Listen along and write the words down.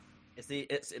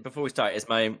Before we start, is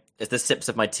the sips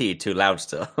of my tea too loud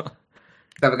still?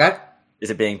 There we go. Is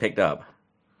it being picked up?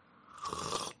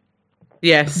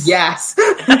 Yes. Yes.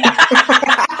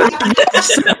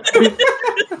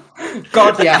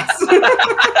 God, yes.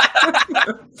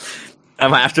 I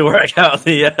might have to work out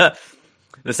the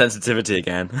sensitivity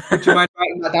again. Would you mind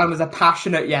writing that down as a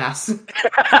passionate yes?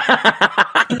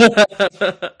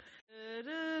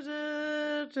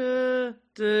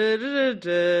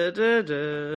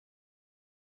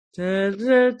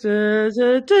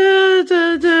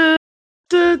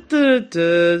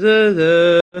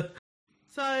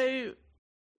 So,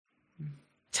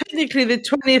 technically, the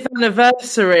 20th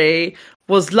anniversary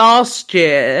was last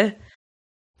year.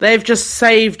 They've just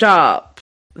saved up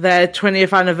their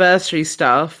 20th anniversary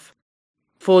stuff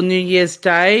for New Year's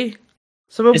Day.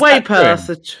 So we're way past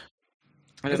the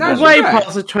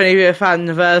 20th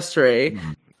anniversary.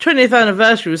 20th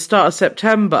anniversary was start of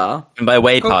September. And by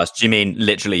way past, do you mean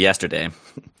literally yesterday?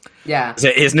 Yeah. So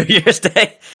it is New Year's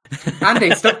Day? Andy,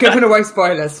 stop giving away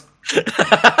spoilers.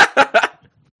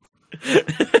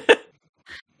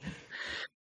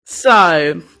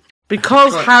 So,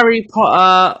 because Harry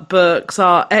Potter books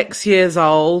are X years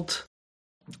old...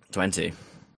 20.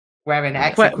 Wherein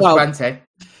X equals 20.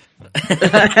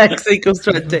 X equals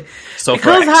 20. So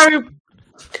because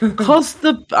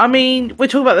we're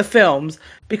talking about the films.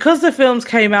 Because the films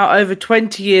came out over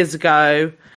 20 years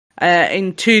ago,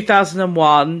 in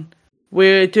 2001,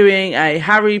 we're doing a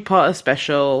Harry Potter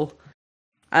special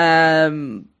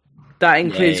that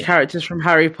includes characters from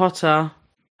Harry Potter.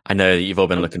 I know that you've all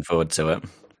been looking forward to it.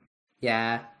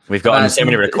 Yeah. We've gotten so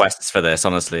many requests for this,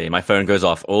 honestly. My phone goes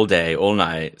off all day, all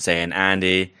night, saying,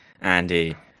 Andy,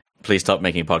 please stop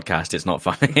making a podcast. It's not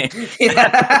funny.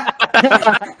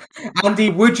 Andy,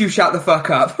 would you shut the fuck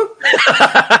up?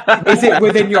 Is it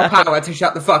within your power to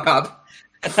shut the fuck up?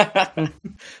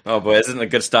 Oh boy, isn't it a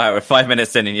good start? We're 5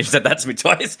 minutes in and you've said that to me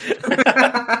twice.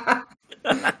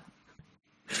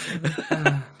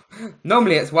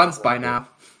 Normally it's once by now.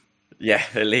 Yeah,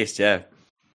 at least, yeah.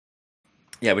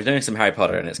 Yeah, we're doing some Harry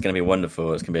Potter and it's going to be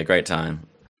wonderful. It's going to be a great time.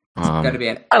 It's going to be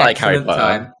an I like Harry excellent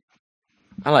Potter. time.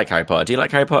 I like Harry Potter. Do you like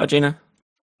Harry Potter, Gina?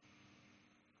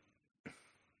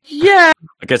 Yeah.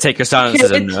 I'm going to take your silence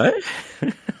as a no.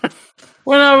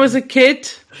 When I was a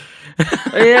kid.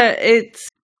 Yeah, it's,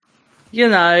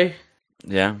 Yeah.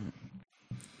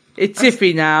 It's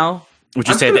iffy now. Would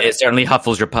you say that it certainly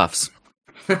huffles your puffs?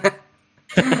 For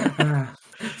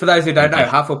those who don't know,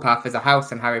 Hufflepuff is a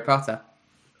house in Harry Potter.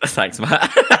 Thanks,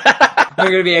 Matt. I'm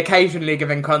going to be occasionally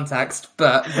giving context,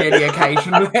 but really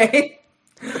occasionally.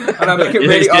 And I'll make it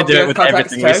really obvious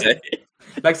context too.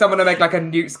 Like someone will make like a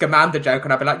Newt Scamander joke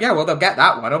and I'll be like, yeah, well, they'll get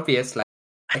that one, obviously.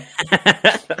 I'll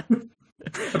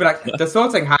be like, the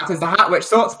sorting hat is the hat which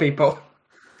sorts people.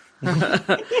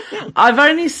 I've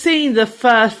only seen the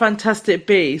first Fantastic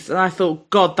Beasts and I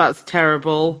thought, God, that's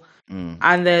terrible.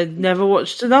 And then never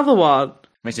watched another one.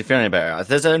 Makes you feel any better.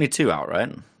 There's only 2 out,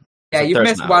 right? Yeah, you've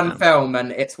missed one film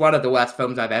and it's one of the worst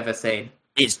films I've ever seen.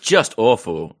 It's just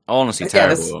awful. Honestly,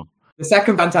 terrible. The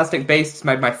second Fantastic Beasts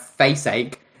made my face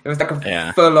ache. It was like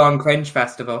a full-on cringe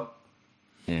festival.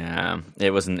 Yeah,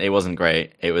 it wasn't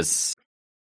great. It was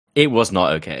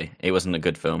not okay. It wasn't a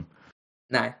good film.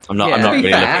 No. I'm not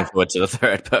really looking forward to the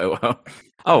third, but well,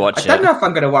 I'll watch it. I don't know if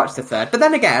I'm going to watch the third, but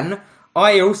then again,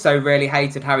 I also really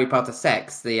hated Harry Potter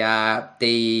 6, the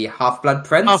Half-Blood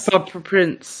Prince. Half-Blood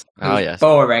Prince. Oh, yes.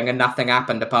 Boring and nothing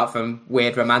happened apart from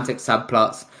weird romantic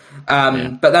subplots.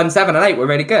 But then 7 and 8 were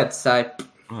really good, so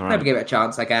maybe give it a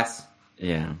chance, I guess.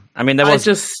 Yeah. I mean, there was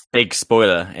just big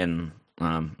spoiler in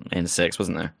 6,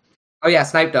 wasn't there? Oh yeah,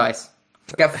 Snape dies.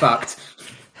 Get fucked.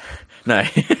 No.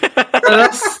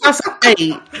 that's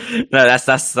 8. No, that's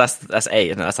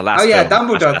 8. No, that's the last. Oh yeah, film.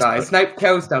 Dumbledore dies. Snape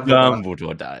kills Dumbledore.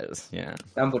 Dumbledore dies. Yeah.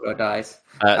 Dumbledore dies.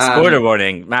 Spoiler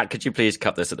warning, Matt. Could you please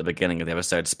cut this at the beginning of the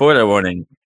episode? Spoiler warning.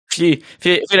 If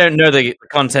you don't know the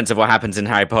contents of what happens in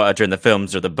Harry Potter during the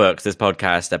films or the books, this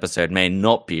podcast episode may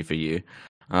not be for you.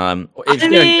 If you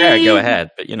don't care, go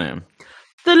ahead. But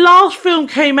the last film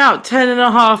came out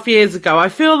 10.5 years ago. I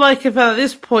feel like if at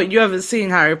this point you haven't seen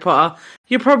Harry Potter,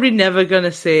 you're probably never going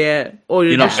to see it, or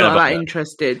you're just not that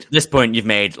interested. At this point, you've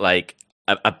made like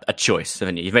a choice,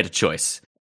 haven't you? You've made a choice.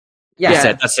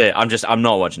 Yeah, that's it. I'm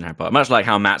not watching Harry Potter. Much like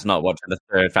how Matt's not watching the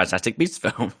third Fantastic Beasts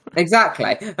film.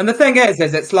 Exactly. And the thing is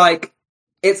it's like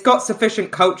it's got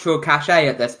sufficient cultural cachet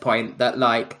at this point that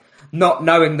like not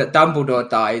knowing that Dumbledore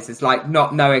dies is like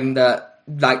not knowing that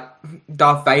like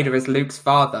Darth Vader is Luke's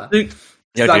father. It's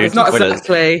not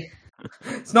exactly.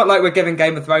 It's not like we're giving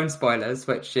Game of Thrones spoilers,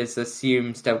 which is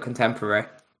assumed still contemporary.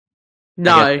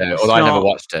 No, although I never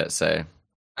watched it, so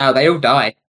they all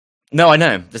die. No, I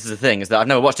know. This is the thing, is that I've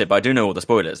never watched it, but I do know all the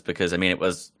spoilers because, I mean, it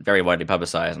was very widely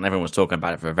publicized and everyone was talking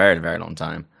about it for a very, very long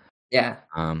time. Yeah,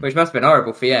 which must have been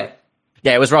horrible for you.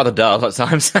 Yeah, it was rather dull at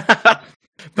times. But,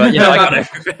 I got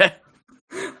over it.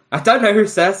 I don't know who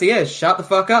Cersei is. Shut the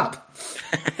fuck up.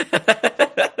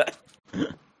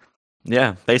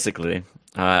 Yeah, basically.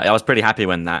 I was pretty happy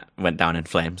when that went down in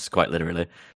flames, quite literally.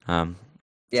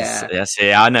 Yes,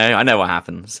 I know what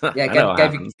happens. Yeah,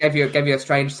 gave you a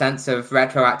strange sense of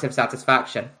retroactive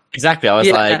satisfaction. Exactly. I was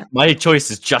like, my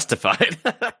choice is justified.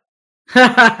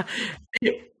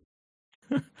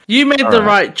 You made the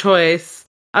right choice.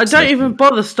 I don't even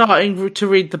bother starting to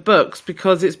read the books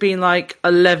because it's been like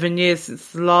 11 years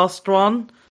since the last one.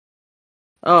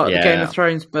 Oh, the Game of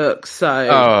Thrones books. So.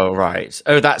 Oh, right.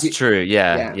 Oh, that's true.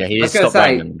 Yeah. He just stopped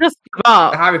writing them.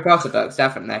 The Harry Potter books,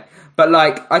 definitely. But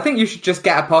like, I think you should just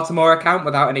get a Pottermore account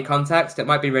without any context. It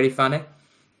might be really funny.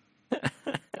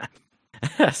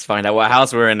 Let's find out what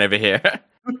house we're in over here.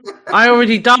 I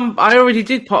already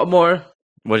did Pottermore.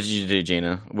 What did you do,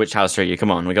 Gina? Which house are you?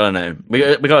 Come on, we gotta know. We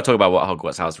gotta talk about what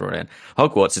Hogwarts house we're in.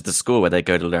 Hogwarts is the school where they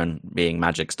go to learn being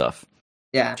magic stuff.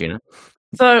 Yeah, Gina.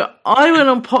 So I went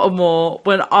on Pottermore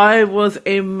when I was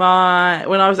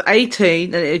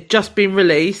 18 and it had just been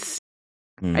released,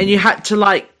 and you had to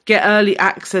like get early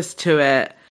access to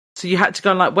it. So you had to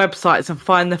go on like websites and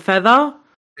find the feather.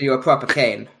 You were proper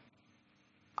keen.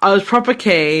 I was proper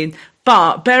keen,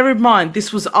 but bear in mind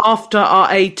this was after our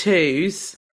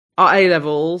A2s. Our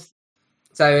A-levels.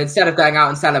 So instead of going out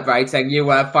and celebrating, you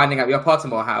were finding up your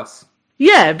Pottermore house.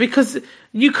 Yeah, because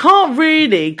you can't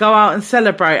really go out and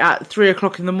celebrate at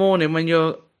 3:00 in the morning when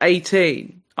you're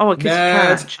 18. Oh, I guess you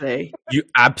can, actually. You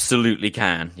absolutely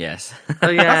can, yes. Oh,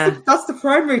 yeah. that's the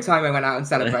primary time I went out and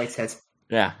celebrated.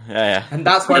 Yeah. And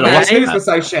that's why my A2s were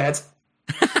so shit.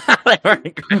 They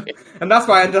weren't great. And that's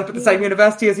why I ended up at the same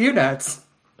university as you nerds.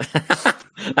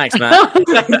 Thanks, Matt.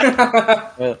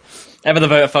 Ever the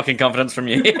vote of fucking confidence from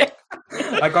you.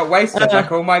 I got wasted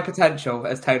like all my potential,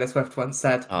 as Taylor Swift once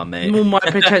said. Oh, mate. All my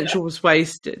potential was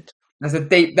wasted. There's a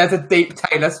deep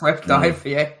Taylor Swift dive for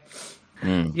you.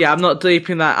 Yeah, I'm not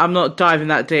diving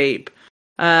that deep.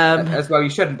 As well, you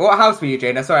shouldn't. But what house were you,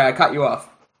 Gina? Sorry, I cut you off.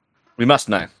 We must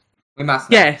know.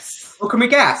 Yes. Well, can we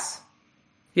guess?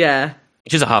 Yeah.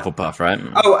 She's a Hufflepuff, right?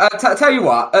 Oh, tell you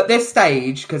what, at this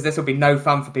stage, because this will be no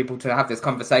fun for people to have this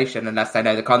conversation unless they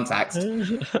know the context,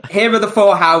 here are the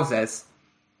 4 houses.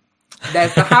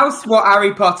 There's the house what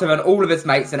Harry Potter and all of his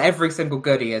mates and every single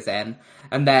goodie is in,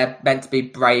 and they're meant to be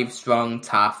brave, strong,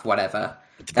 tough, whatever.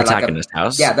 The protagonist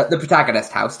house? Yeah, the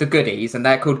protagonist house, the goodies, and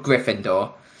they're called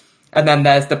Gryffindor. And then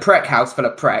there's the prick house full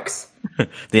of pricks.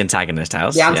 The antagonist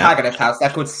house. The antagonist house. They're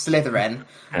called Slytherin,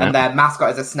 and their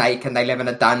mascot is a snake, and they live in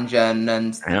a dungeon.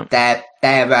 And their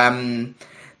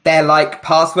like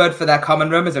password for their common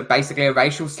room is basically a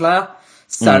racial slur.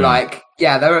 So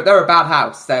they're a bad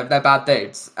house. They're bad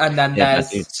dudes. And then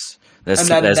there's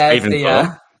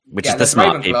Ravenclaw, which is the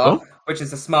smart people, which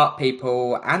is the smart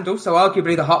people, and also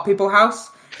arguably the hot people house.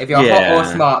 If you're hot or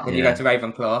smart, then you go to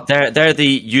Ravenclaw. They're the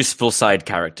useful side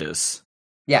characters.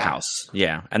 House.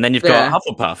 Yeah. And then you've got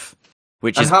Hufflepuff,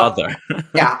 which is other.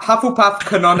 Yeah, Hufflepuff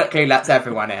canonically lets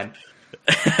everyone in.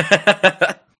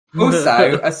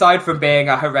 Also, aside from being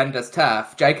a horrendous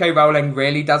TERF, J.K. Rowling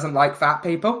really doesn't like fat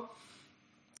people.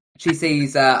 She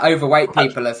sees overweight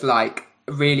people as, like,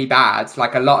 really bad.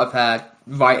 Like, a lot of her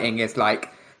writing is, like,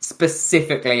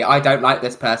 specifically, I don't like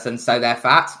this person, so they're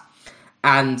fat.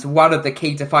 And one of the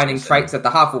key defining traits of the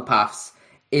Hufflepuffs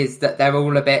is that they're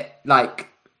all a bit, like,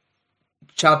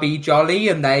 chubby jolly,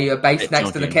 and they are based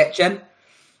next to the kitchen.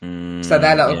 So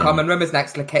their little common room is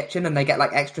next to the kitchen, and they get,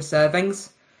 like, extra servings.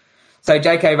 So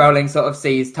J.K. Rowling sort of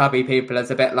sees tubby people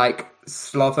as a bit, like,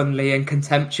 slovenly and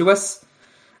contemptuous.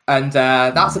 And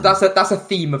that's a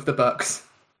theme of the books.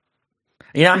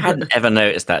 I hadn't ever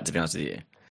noticed that, to be honest with you.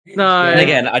 No. And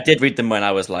again, I did read them when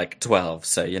I was like 12,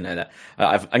 so you know that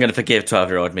I'm going to forgive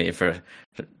 12-year-old me for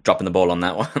dropping the ball on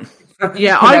that one.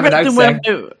 Yeah, I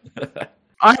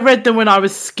read them when I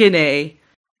was skinny,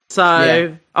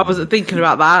 so I wasn't thinking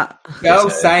about that. Oh,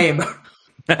 same.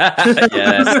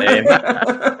 Yeah, same.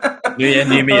 New year,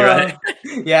 new me, right?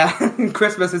 Yeah,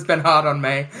 Christmas has been hard on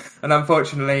me, and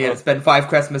unfortunately, it's been 5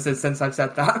 Christmases since I've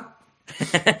said that.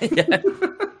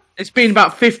 It's been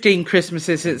about 15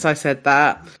 Christmases since I said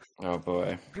that. Oh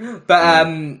boy! But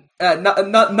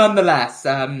nonetheless,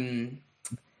 in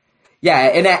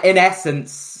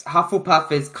essence,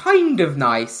 Hufflepuff is kind of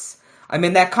nice. I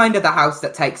mean, they're kind of the house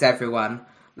that takes everyone.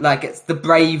 Like, it's the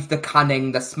brave, the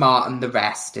cunning, the smart, and the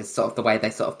rest is sort of the way they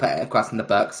sort of put it across in the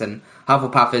books. And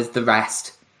Hufflepuff is the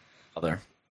rest. Other.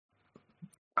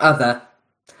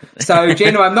 So,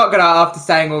 Gina, I'm not going to, after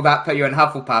saying all that, put you in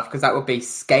Hufflepuff, because that would be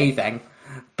scathing.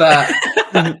 But...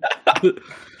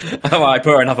 I put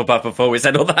her in Hufflepuff before we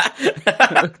said all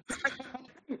that.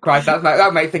 Christ, that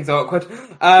would make things awkward.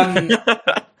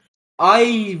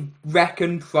 I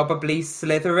reckon probably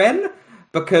Slytherin,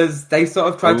 because they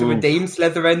sort of tried to redeem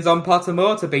Slytherins on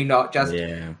Pottermore to be not just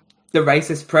the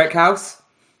racist prick house.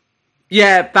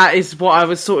 Yeah, that is what I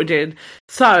was sort of doing.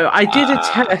 So I did a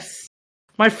test.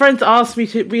 My friends asked me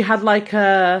to. We had like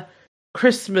a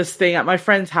Christmas thing at my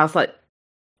friend's house, like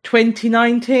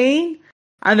 2019,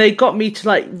 and they got me to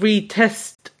like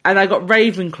retest, and I got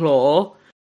Ravenclaw.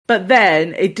 But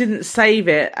then it didn't save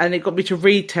it, and it got me to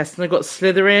retest, and I got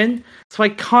Slytherin. So I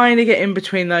kind of get in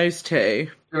between those two.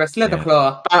 You're a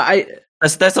Slytherclaw.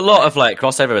 There's a lot of like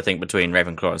crossover, I think, between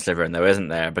Ravenclaw and Slytherin, though, isn't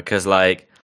there? Because like,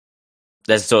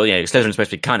 there's sort of, Slytherin's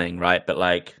supposed to be cunning, right? But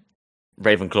like,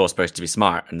 Ravenclaw's supposed to be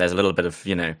smart, and there's a little bit of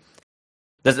there's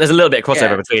a little bit of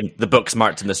crossover between the book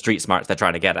smarts and the street smarts they're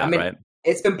trying to get at, right?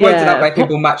 It's been pointed out by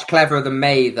people much cleverer than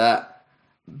me that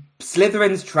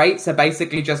Slytherin's traits are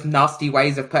basically just nasty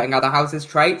ways of putting other houses'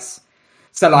 traits.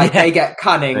 So, like, they get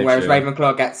cunning, whereas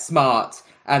Ravenclaw gets smart.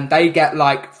 And they get,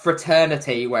 like,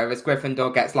 fraternity, whereas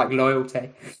Gryffindor gets, like,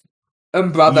 loyalty.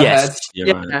 And brotherhood. Yes,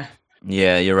 you're right.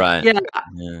 Yeah, you're right. Yeah.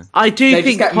 I do they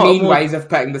think... just get mean ways of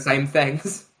putting the same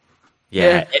things.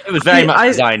 Yeah, it was very much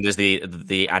designed as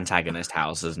the antagonist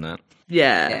house, isn't it?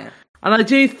 Yeah. And I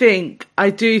do think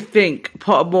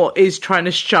Pottermore is trying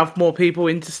to shove more people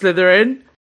into Slytherin.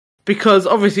 Because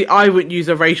obviously I wouldn't use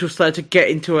a racial slur to get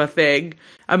into a thing.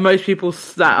 And most people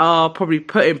that are probably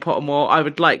put in Pottermore, I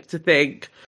would like to think,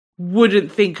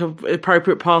 wouldn't think an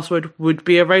appropriate password would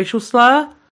be a racial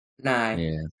slur. No.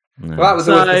 Yeah. No. Well, that was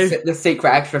always the secret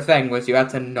extra thing, was you had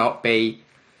to not be...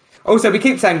 Also, we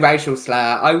keep saying racial slur.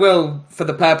 I will, for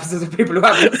the purposes of people who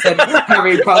haven't seen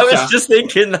Harry Potter... I was just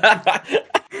thinking that.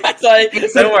 It's like,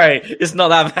 don't worry, it's not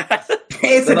that bad.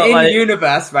 It's an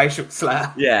in-universe racial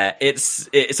slur. Yeah, it's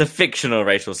a fictional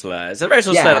racial slur. It's a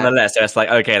racial slur nonetheless, so it's like,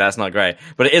 okay, that's not great.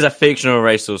 But it is a fictional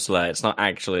racial slur. It's not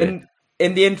actually...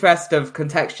 In the interest of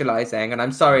contextualising, and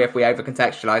I'm sorry if we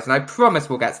over-contextualise, and I promise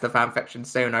we'll get to the fanfiction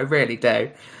soon, I really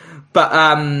do. But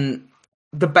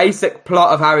the basic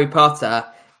plot of Harry Potter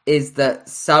is that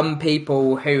some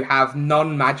people who have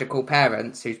non-magical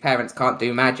parents, whose parents can't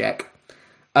do magic,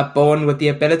 are born with the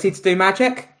ability to do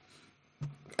magic.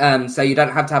 So you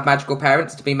don't have to have magical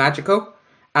parents to be magical.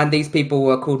 And these people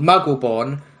were called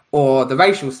Muggle-born, or the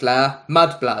racial slur,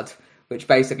 Mudblood, which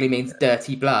basically means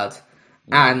dirty blood.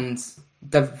 And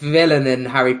the villain in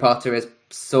Harry Potter is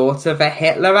sort of a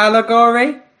Hitler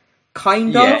allegory,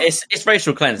 kind of. Yeah, it's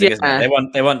racial cleansing, isn't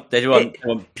it? They want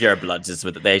pure bloods, is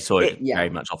what they saw it very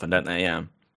much often, don't they? Yeah.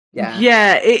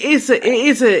 Yeah, it's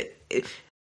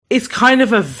kind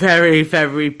of a very,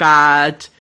 very bad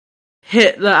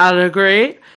Hitler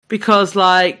allegory, because,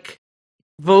 like,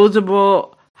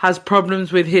 Voldemort has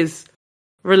problems with his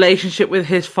relationship with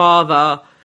his father,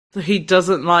 so he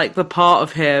doesn't like the part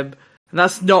of him, and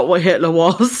that's not what Hitler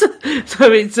was.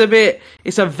 So it's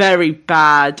a very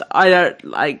bad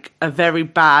allegory.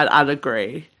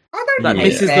 I don't that know.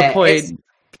 misses the point.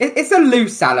 It's a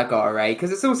loose allegory,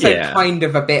 because it's also kind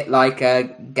of a bit like a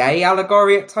gay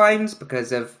allegory at times,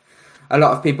 because of a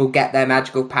lot of people get their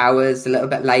magical powers a little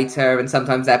bit later, and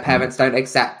sometimes their parents don't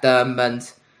accept them,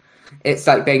 and it's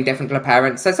like being different to the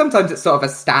parents. So sometimes it's sort of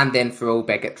a stand-in for all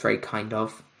bigotry, kind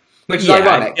of. Which is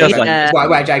ironic, given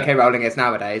where J.K. Rowling is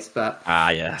nowadays, but...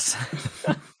 yes.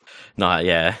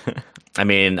 I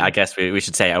mean, I guess we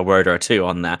should say a word or two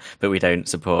on that, but we don't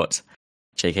support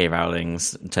J.K.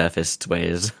 Rowling's turfist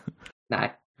ways. No.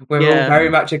 We're all very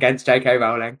much against J.K.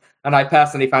 Rowling. And I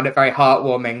personally found it very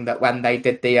heartwarming that when they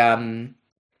did the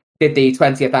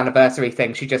 20th anniversary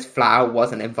thing, she just flat out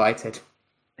wasn't invited.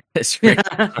 It's really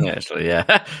funny, actually,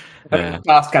 yeah.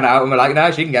 Cast cut out and we're like,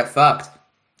 no, she can get fucked.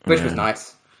 Which was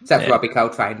nice. Except for Robbie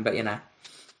Coltrane, but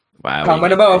Wow. Can't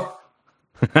win them all.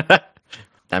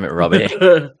 Damn it, Robbie.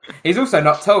 He's also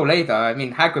not tall either. I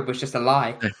mean, Hagrid was just a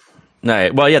lie. No,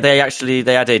 well, yeah, they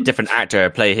had a different actor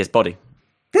play his body.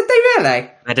 Did they really?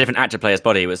 They had a different actor play his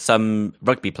body. It was some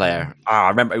rugby player. I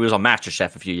remember it was on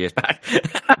MasterChef a few years back.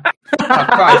 Oh,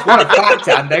 Christ, what a fact,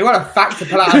 Andy. What a fact to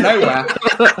pull out of nowhere.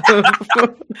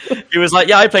 He was like,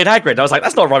 yeah, I played Hagrid. I was like,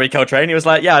 that's not Robbie Coltrane. He was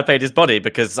like, yeah, I played his body,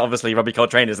 because obviously Robbie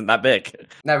Coltrane isn't that big.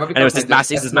 No, Robbie Coltrane is this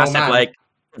massive like,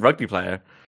 rugby player.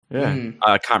 Yeah,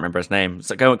 I can't remember his name.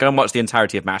 So go and watch the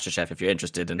entirety of MasterChef if you're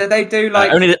interested. Did they do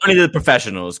like only the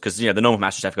professionals? Because the normal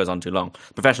MasterChef goes on too long.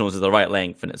 Professionals is the right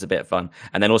length and it's a bit fun.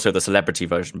 And then also the celebrity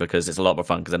version, because it's a lot more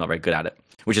fun because they're not very good at it.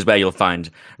 Which is where you'll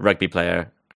find rugby player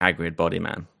Hagrid body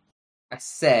man. I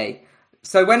see.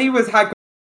 So when he was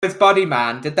Hagrid's body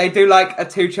man, did they do like a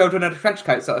 2 children and a trench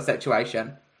coat sort of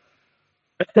situation?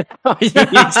 He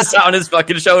just sat on his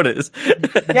fucking shoulders.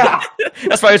 Yeah.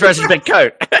 That's why he was wearing such a big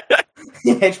coat.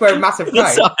 Yeah, he's wearing a massive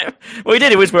coat. Well, he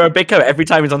did. He was wearing a big coat every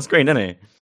time he's on screen, didn't he?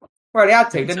 Well, he had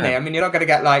to, didn't he? I mean, you're not going to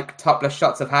get like topless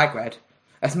shots of Hagrid,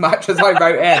 as much as I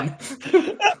wrote in.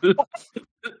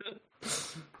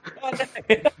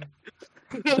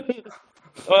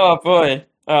 Oh boy!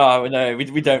 Oh no,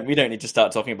 we don't need to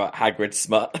start talking about Hagrid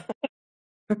smut.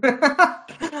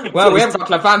 Well, we haven't got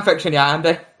club fan fiction yet,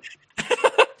 Andy.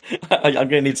 I'm going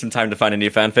to need some time to find a new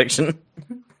fan fiction.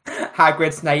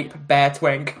 Hagrid, Snape, Bear,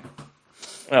 Twink.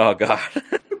 Oh god!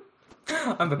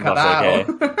 I'm gonna cut that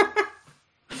out.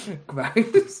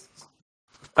 Gross.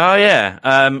 Oh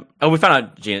yeah. We found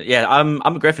out. Gina. Yeah, I'm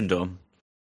a Gryffindor.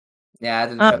 Yeah,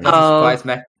 that doesn't surprise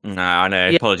me. No, I know.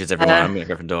 Yeah. Apologies, everyone. I'm a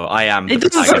Gryffindor. I am. It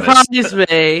doesn't surprise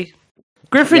me.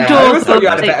 Gryffindors. Yeah, I always thought you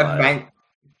had a bit of main.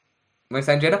 What are you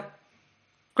saying, Gina?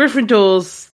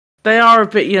 Gryffindors. They are a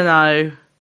bit,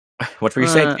 What were you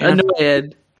saying?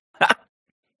 Annoying.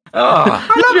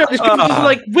 Oh,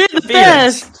 like we're the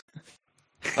best.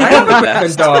 I am a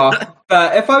Gryffindor,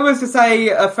 but if I was to say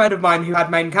a friend of mine who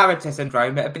had main character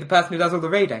syndrome, it'd be the person who does all the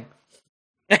reading.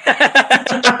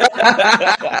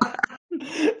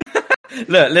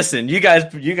 Look, listen, you guys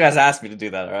asked me to do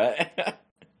that, all right?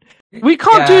 We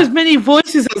can't do as many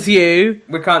voices as you.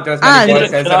 We can't do as many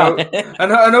voices,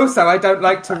 and also I don't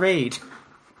like to read.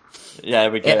 Yeah,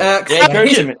 we can.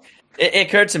 It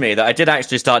occurred to me that I did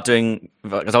actually start doing,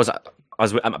 because I was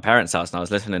at my parents' house and I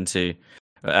was listening to,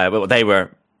 they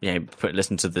were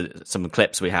listening to some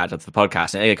clips we had of the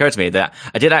podcast, and it occurred to me that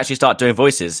I did actually start doing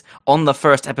voices on the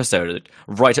first episode,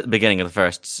 right at the beginning of the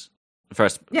first fan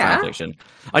fiction.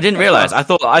 I didn't realize. I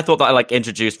thought that I like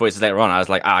introduced voices later on. I was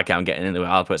like, okay, I'm getting into it.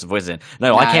 I'll put some voices in.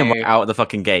 No, I came right out of the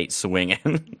fucking gate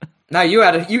swinging. No, you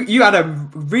had a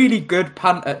really good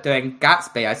punt at doing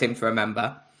Gatsby. I seem to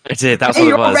remember. I did. That's what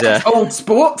it was. Yeah. Old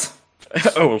sport.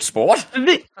 Old sport.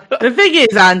 The thing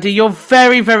is, Andy, you're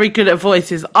very, very good at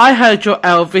voices. I heard your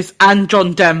Elvis and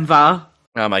John Denver.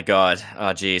 Oh my god.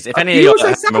 Oh jeez. If any you of you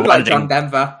also sound like John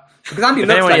Denver. Because Andy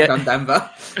looks like John Denver.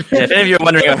 Yeah, if any of you are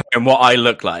wondering at home what I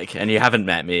look like, and you haven't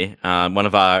met me, one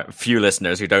of our few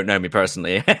listeners who don't know me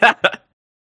personally,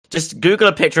 just Google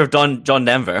a picture of John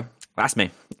Denver. That's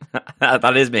me.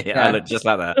 That is me. Yeah. I look just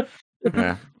like that.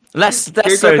 Yeah. Less so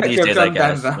these days, I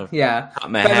guess. Denver. Yeah.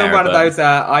 Better than one of those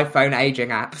iPhone aging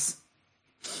apps.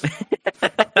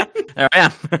 There I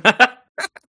am.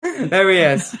 There he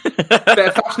is. Bit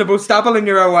of fashionable stubble and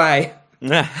you're away.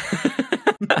 Yeah.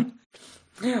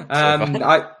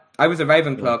 I was a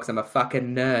Ravenclaw because I'm a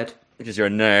fucking nerd. Because you're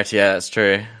a nerd, yeah, that's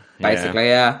true. Basically,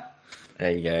 yeah.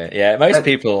 There you go. Yeah, most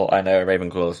people I know are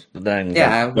Ravenclaws, but then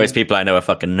most people I know are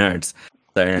fucking nerds.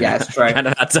 So yeah, it's true. Kind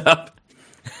of adds up.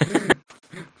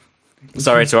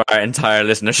 Sorry to our entire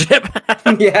listenership.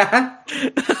 Yeah.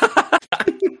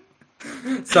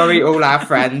 Sorry, all our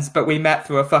friends, but we met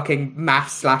through a fucking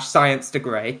maths/science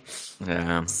degree.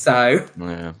 Yeah. So.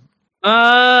 Yeah.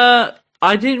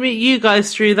 I didn't meet you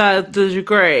guys through the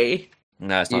degree.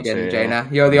 No, it's not true. You didn't, true. Jaina.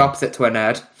 You're the opposite to a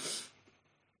nerd.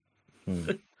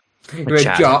 You're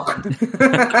a jock.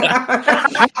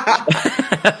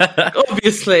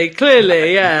 Obviously,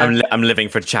 clearly, yeah. I'm living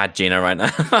for Chad Gina right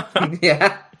now.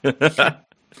 Yeah.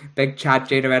 Big Chad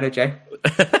Gina energy.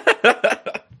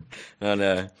 Oh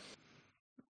no.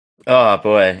 Oh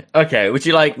boy. Okay, would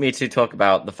you like me to talk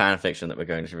about the fan fiction that we're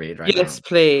going to read right now? Yes,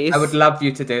 please. I would love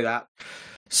you to do that.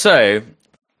 So,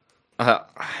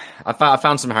 I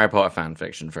found some Harry Potter fan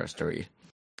fiction for us to read.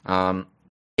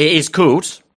 It is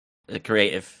called, a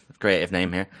creative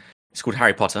name here, it's called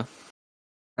Harry Potter.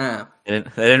 Oh. They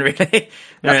didn't really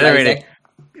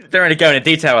go into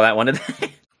detail with that one, did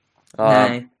they?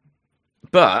 No.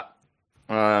 But,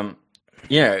 I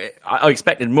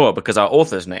expected more because our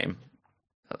author's name,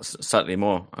 slightly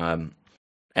more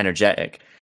energetic,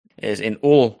 is in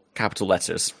all capital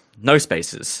letters, no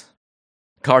spaces.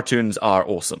 Cartoons are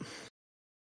awesome.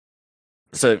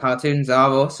 So cartoons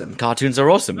are awesome. Cartoons are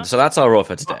awesome. So that's our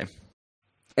offer today.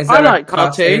 Is there a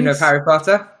cartoon of Harry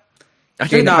Potter? I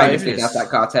don't know. Famously does like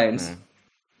cartoons.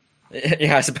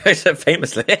 Yeah, I suppose so,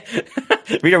 famously.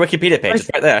 Read our Wikipedia page.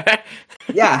 It's right there.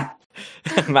 Yeah.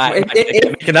 Making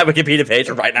that Wikipedia page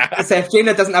right now. So if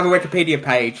Gina doesn't have a Wikipedia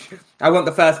page, I want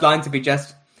the first line to be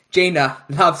just, Gina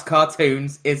loves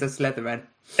cartoons, is a Slytherin.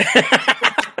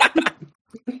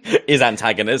 Is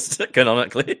antagonist,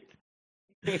 canonically.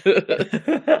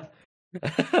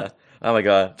 Oh my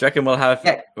god. Do you reckon we'll have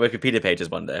Wikipedia pages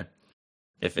one day?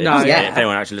 If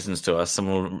anyone actually listens to us,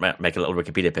 someone will make a little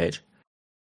Wikipedia page.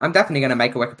 I'm definitely going to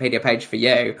make a Wikipedia page for you,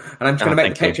 and I'm just going to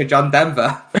make the picture John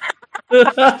Denver.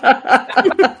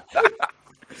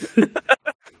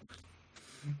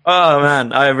 Oh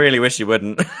man, I really wish you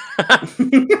wouldn't.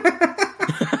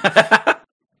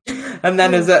 And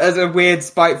then, as a weird,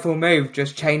 spiteful move,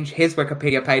 just change his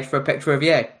Wikipedia page for a picture of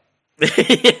you.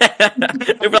 Yeah.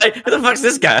 They'd be like, who the fuck's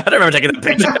this guy? I don't remember taking the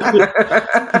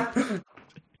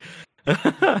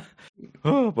picture.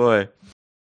 Oh boy.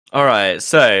 All right,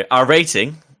 so our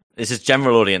rating. This is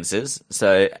general audiences,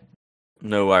 so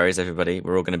no worries, everybody.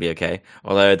 We're all going to be okay.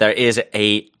 Although there is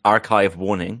a archive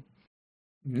warning,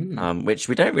 which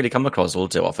we don't really come across all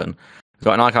too often. We've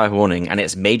got an archive warning, and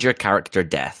it's major character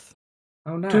death.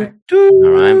 Oh no! All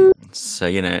right,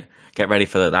 so get ready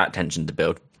for that tension to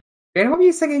build. What were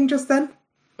you singing just then?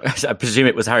 I presume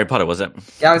it was Harry Potter, was it?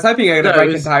 Yeah, I was hoping you were going to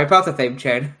break into Harry Potter theme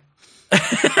tune.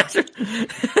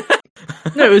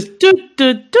 No, it was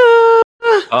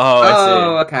Oh, I see.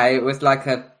 Okay. It was like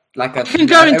a can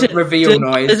go into reveal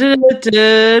noise.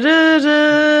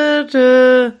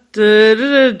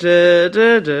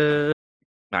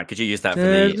 Matt, could you use that for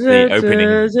the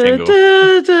opening jingle?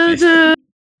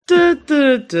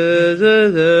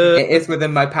 It is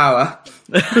within my power.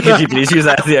 Could you please use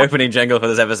that as the opening jingle for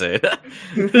this episode?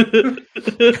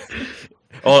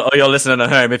 or you're listening at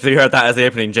home, if you heard that as the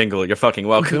opening jingle, you're fucking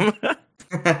welcome.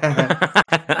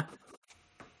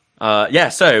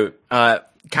 So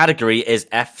category is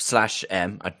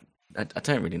F/M. I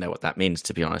don't really know what that means,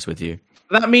 to be honest with you.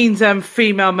 That means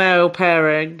female-male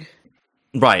pairing.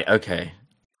 Right, okay.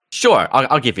 Sure,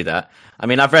 I'll give you that. I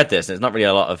mean, I've read this, and it's not really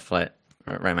a lot of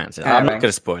romance. I'm not going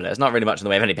to spoil it. It's not really much in the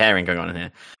way of any pairing going on in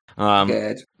here.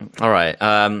 Good. All right.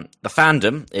 The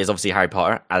fandom is obviously Harry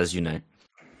Potter, as you know.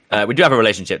 We do have a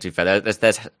relationship, to be fair.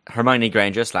 There's Hermione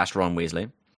Granger / Ron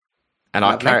Weasley. And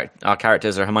our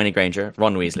characters are Hermione Granger,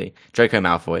 Ron Weasley, Draco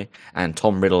Malfoy, and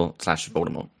Tom Riddle /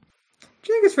 Voldemort.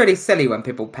 Do you think it's really silly when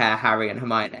people pair Harry and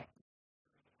Hermione?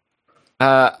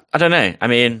 I don't know. I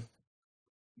mean,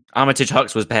 Armitage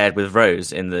Hux was paired with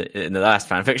Rose in the last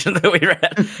fanfiction that we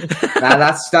read. Nah,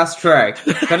 that's true.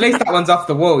 But at least that one's off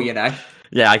the wall, Yeah,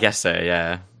 I guess so.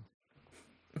 Yeah.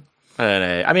 I don't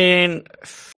know. I mean,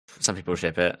 some people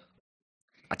ship it.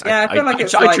 I feel like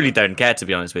it's I truly don't care, to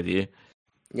be honest with you.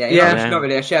 Yeah, you're not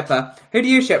really a shipper. Who do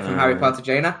you ship from Harry Potter,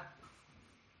 Gina?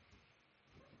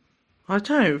 I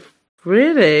don't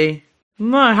really.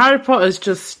 No, Harry Potter's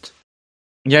just...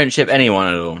 You don't ship anyone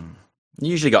at all.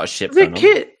 You usually got a ship.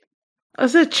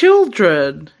 As a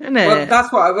children, isn't it? Well,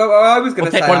 that's what I was going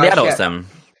to say. Pick one of the adults then.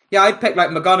 Yeah, I'd pick like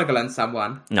McGonagall and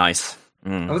someone. Nice.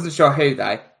 I wasn't sure who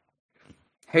though.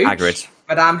 Hooch? Hagrid.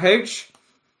 Madame Hooch.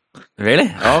 Really?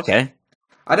 Oh, okay.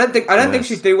 I don't think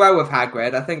she'd do well with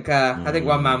Hagrid. I think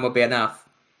one man would be enough.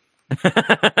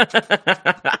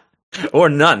 Or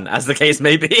none, as the case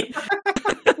may be.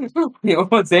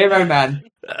 Or zero man.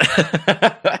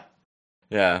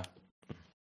 Yeah.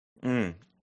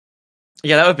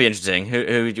 Yeah, that would be interesting.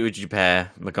 Who would you pair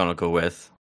McGonagall with?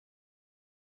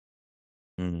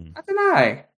 I don't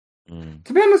know.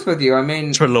 To be honest with you, I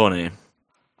mean... Trelawney.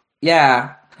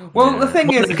 Yeah. Well, the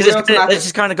thing is... Because it's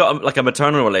just kind of got like a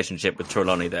maternal relationship with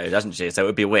Trelawney, though, doesn't she? So it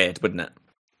would be weird, wouldn't it?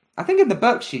 I think in the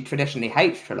book she traditionally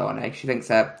hates Trelawney. She thinks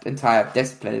her entire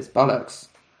discipline is bollocks.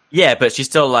 Yeah, but she's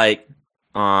still like...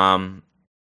 cares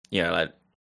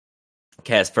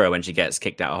for her when she gets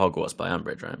kicked out of Hogwarts by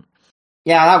Umbridge, right?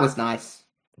 Yeah, that was nice.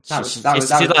 She's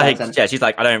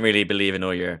like, I don't really believe in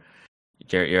all your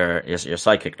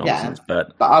psychic nonsense,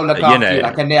 but I'll look after you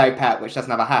like a Neopet which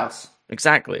doesn't have a house.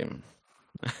 Exactly.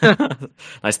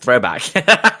 Nice throwback.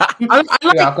 I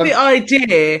like the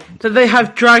idea that they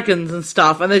have dragons and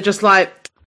stuff, and they're just like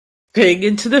peering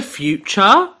into the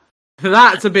future.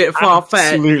 That's a bit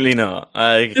far-fetched. Absolutely not.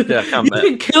 You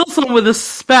can kill someone with a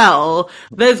spell.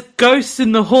 There's ghosts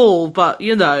in the hall, but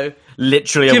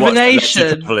literally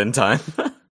divination. A in time.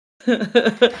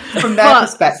 From their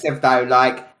perspective, though,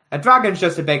 like a dragon's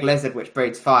just a big lizard which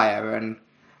breathes fire, and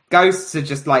ghosts are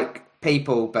just like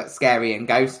people but scary and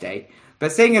ghosty.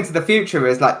 But seeing into the future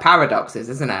is like paradoxes,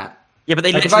 isn't it? Yeah, but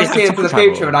if I see into the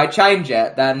future and I change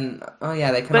it, then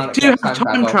they canonically have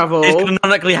time travel. They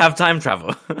canonically have time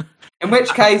travel. In which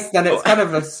case, then it's kind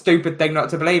of a stupid thing not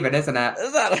to believe in, isn't it?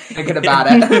 Thinking about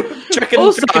it. Do you reckon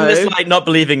this like not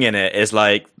believing in it is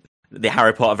like the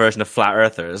Harry Potter version of flat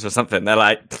earthers or something? They're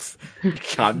like,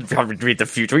 can't read the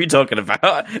future. What are you talking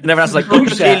about? And everyone else is like, we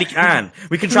clearly can.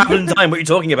 We can travel in time. What are you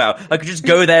talking about? I could just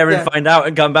go there and find out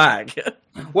and come back.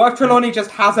 What if Trelawney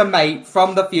just has a mate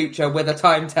from the future with a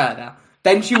time turner?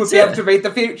 Then she would be able to read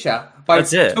the future by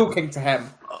talking to him.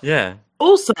 Yeah.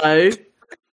 Also,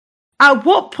 At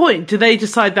what point do they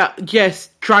decide that, yes,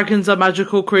 dragons are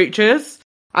magical creatures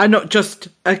and not just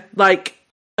a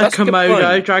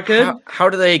Komodo dragon? How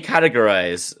do they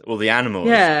categorize all the animals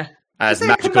as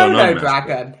magical and Komodo non-magical?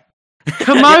 dragon?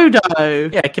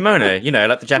 Komodo? Yeah, kimono,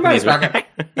 like the Japanese one. Dragon.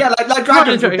 Yeah, like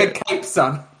dragons with big capes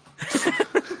on.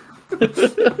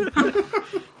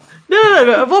 No,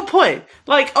 but at what point?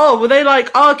 Were they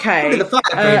like, okay... The fire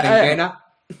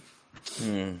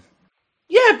breathing,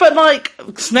 Yeah,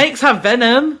 but snakes have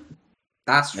venom.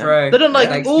 That's true. They're not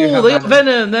they got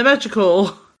venom, they're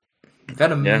magical.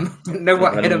 Venom. Yeah. Didn't know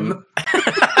what hit him.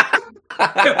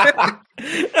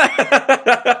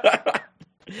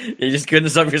 You just couldn't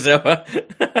stop yourself.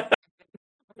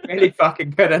 Really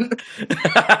fucking couldn't.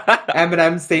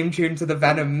 Eminem's theme tune to the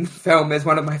Venom film is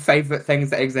one of my favourite things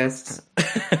that exists.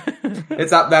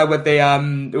 It's up there with the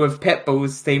with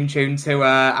Pitbull's theme tune to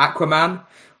Aquaman,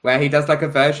 where he does like a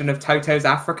version of Toto's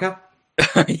Africa.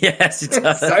 Yes, he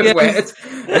does. So weird.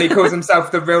 And he calls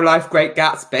himself the real life Great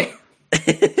Gatsby.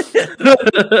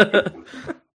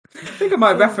 I think I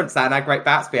might reference that in our Great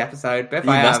Gatsby episode, but if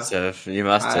You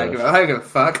must have. I don't give a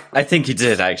fuck. I think you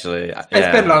did, actually.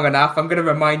 It's been long enough. I'm going to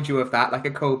remind you of that, like a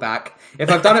callback.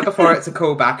 If I've done it before, it's a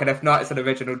callback, and if not, it's an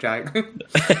original joke.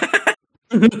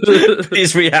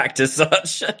 Please react as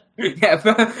such.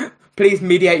 Yeah, please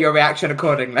mediate your reaction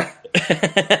accordingly.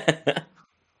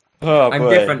 I'm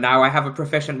different now. I have a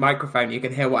proficient microphone. You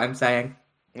can hear what I'm saying.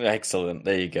 Excellent.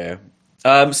 There you go.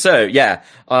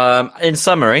 In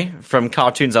summary, from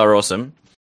Cartoons Are Awesome,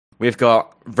 we've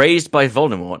got raised by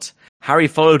Voldemort. Harry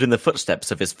followed in the footsteps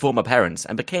of his former parents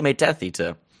and became a Death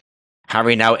Eater.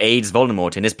 Harry now aids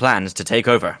Voldemort in his plans to take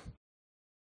over.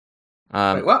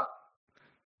 Wait, what?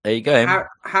 There you go.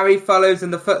 Harry follows in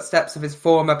the footsteps of his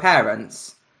former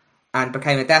parents and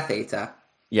became a Death Eater.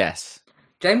 Yes.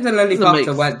 James and Lily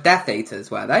Potter weren't Death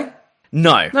Eaters, were they?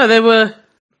 No. No, they were...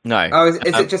 No. Oh, is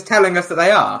it just telling us that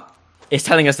they are? It's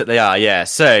telling us that they are, yeah.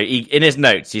 So, in his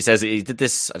notes, he says he did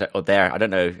this, I don't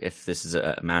know if this is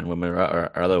a man, woman, or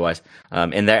otherwise.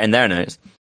 In their notes,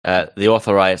 the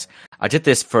author writes, I did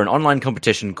this for an online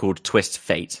competition called Twist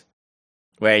Fate,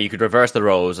 where you could reverse the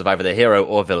roles of either the hero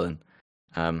or villain.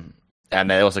 And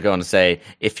they also go on to say,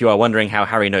 if you are wondering how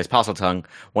Harry knows Parseltongue,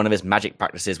 one of his magic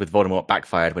practices with Voldemort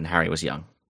backfired when Harry was young.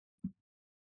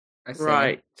 I see.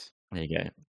 Right. There you go.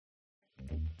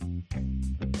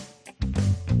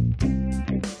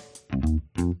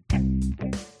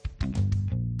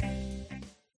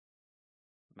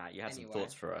 Matt, you had some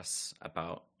thoughts for us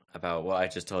about what I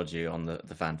just told you on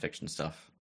the fan fiction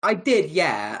stuff. I did,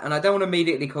 yeah, and I don't want to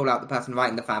immediately call out the person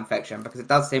writing the fan fiction because it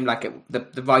does seem like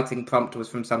the writing prompt was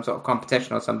from some sort of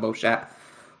competition or some bullshit.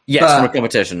 Yes, from a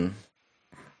competition.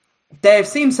 There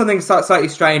seems something slightly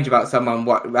strange about someone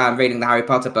reading the Harry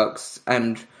Potter books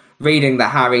and reading that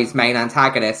Harry's main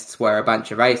antagonists were a bunch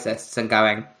of racists and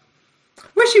going,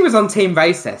 wish he was on Team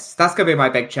Racist. That's going to be my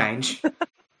big change.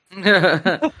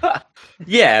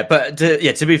 Yeah, but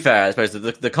to be fair, I suppose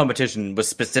the competition was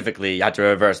specifically you had to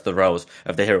reverse the roles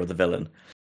of the hero or the villain.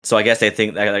 So I guess they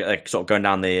think they're like sort of going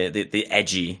down the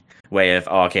edgy way of,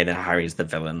 then Harry's the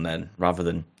villain then, rather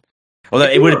than... Although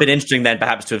it would have been interesting then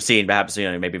perhaps to have seen,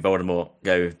 maybe Voldemort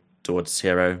go towards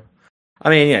hero. I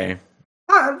mean,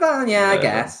 I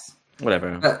guess.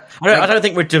 Whatever. But, I don't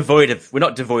think we're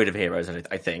not devoid of heroes, I think.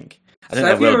 I think so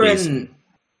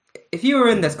if you were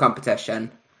in this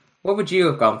competition, what would you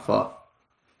have gone for?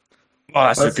 Oh,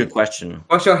 that's a good question.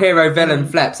 What's your hero villain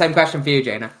flip? Same question for you,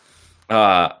 Gina.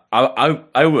 I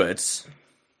would,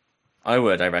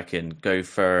 I reckon, go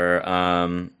for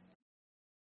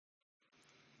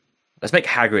let's make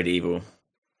Hagrid evil.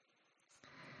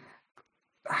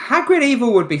 Hagrid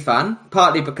evil would be fun,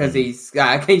 partly because he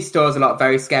stores a lot of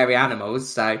very scary animals.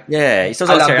 So yeah, he stores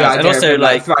a lot of scary animals, and also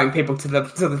like throwing people to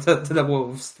the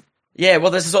wolves. Yeah,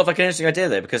 well, this is sort of like an interesting idea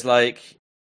there because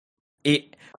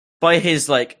by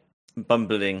his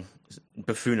bumbling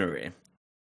buffoonery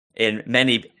in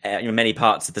many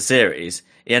parts of the series,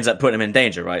 he ends up putting him in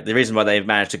danger. Right, the reason why they've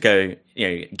managed to go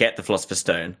get the Philosopher's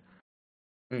Stone,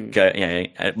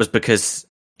 was because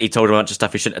he told him a bunch of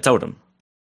stuff he shouldn't have told him.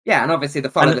 Yeah, and obviously the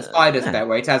follow the spiders bit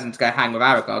where he tells them to go hang with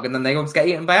Aragog, and then they almost get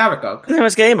eaten by Aragog. They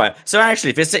almost get eaten by. So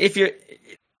actually,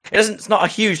 it's not a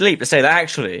huge leap to say that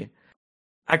actually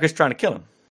Hagrid's trying to kill him.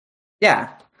 Yeah.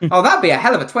 Oh, that'd be a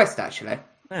hell of a twist, actually.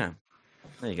 Yeah.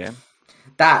 There you go.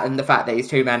 That and the fact that he's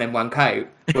two men in one coat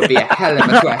would be a hell of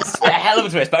a twist. A hell of a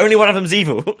twist, but only one of them's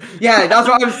evil. Yeah, that's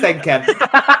what I was thinking.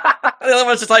 The other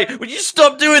one's just like, would you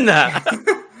stop doing that?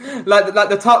 like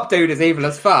the top dude is evil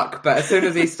as fuck, but as soon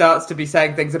as he starts to be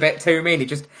saying things a bit too mean, he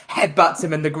just headbutts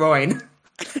him in the groin.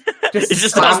 Just He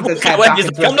just slams starts his walking head away. back He's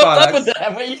into like, his I'm not done bollocks. with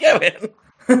that. Where are you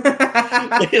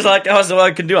going? He's like, oh, that's all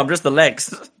I can do. I'm just the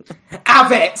legs.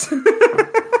 Have it!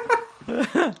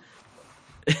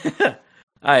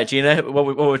 All right, Gina, what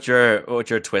would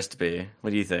your twist be? What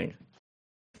do you think?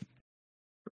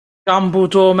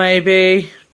 Dumbledore, maybe.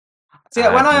 See,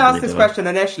 when I asked this question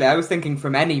initially, I was thinking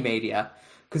from any media.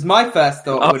 Because my first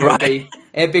thought would be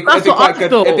it'd be That's what quite I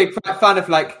good. thought. It'd be quite fun if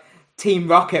like Team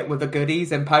Rocket were the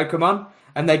goodies in Pokemon,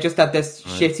 and they just had this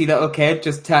shitty little kid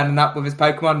just turning up with his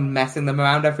Pokemon and messing them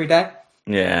around every day.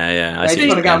 Yeah. They just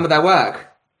want to get on with their work.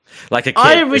 Like a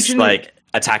kid is like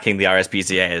attacking the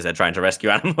RSPCA as they're trying to rescue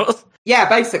animals. Yeah,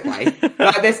 basically.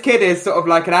 Like this kid is sort of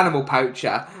like an animal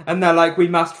poacher, and they're like, "We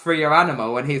must free your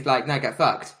animal," and he's like, "No, get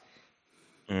fucked,"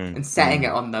 and setting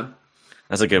it on them.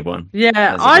 That's a good one.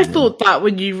 Yeah, I thought that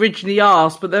when you originally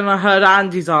asked, but then I heard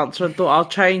Andy's answer and thought I'll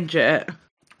change it.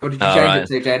 What did you change it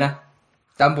to, Jaina?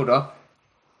 Dumbledore.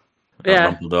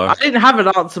 Yeah, Dumbledore. I didn't have an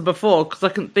answer before because I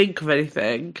couldn't think of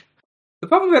anything. The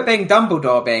problem with being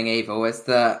Dumbledore being evil is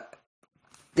that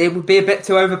it would be a bit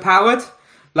too overpowered.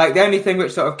 Like, the only thing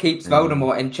which sort of keeps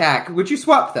Voldemort in check. Would you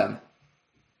swap them?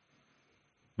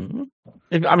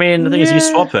 I mean, the thing is, you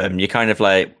swap them, you kind of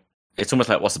like... It's almost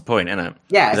like, what's the point, isn't it?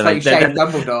 Yeah, it's like you shave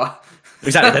Dumbledore.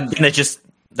 Exactly, then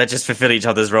they just fulfill each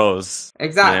other's roles.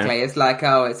 Exactly, You know? it's like,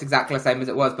 oh, it's exactly the same as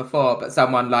it was before, but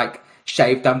someone, like,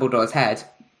 shaved Dumbledore's head.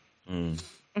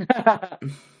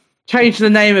 Change the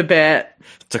name a bit.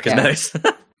 Took his nose.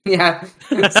 Yeah,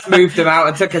 smoothed him out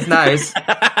and took his nose.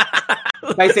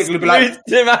 Basically, be like, Smoothed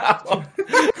him out.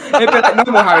 it'd be like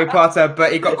normal Harry Potter,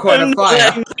 but he got caught in a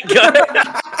fire.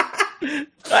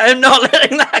 I am not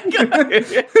letting that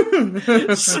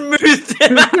go. Smoothed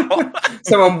him out.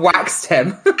 Someone waxed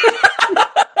him.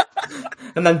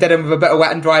 And then did him with a bit of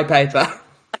wet and dry paper. I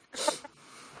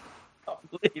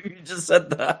can't believe you just said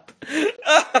that.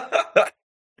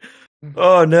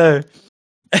 Oh no.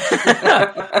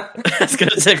 That's going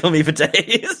to tickle me for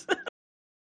days.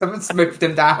 Someone smoothed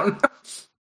him down.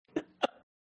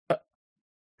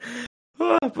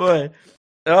 Oh boy.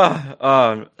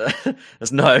 Oh,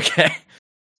 that's not okay.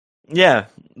 Yeah,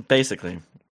 basically.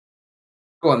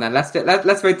 Go on then, let's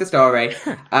read the story.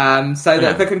 So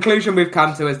the conclusion we've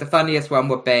come to is the funniest one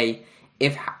would be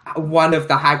if one of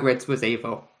the Hagrids was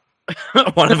evil.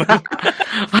 One of them.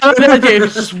 I have no idea if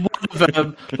it's just one of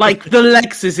them. Like, the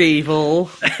Lex is evil.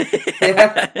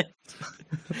 Yeah.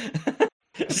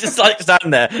 It's just like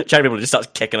standing there, Cherry people just starts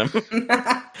kicking him.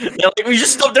 They're like, we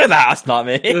just stop doing that. That's not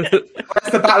me.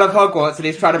 It's the Battle of Hogwarts and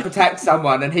he's trying to protect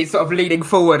someone and he's sort of leaning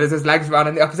forward as his legs run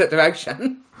in the opposite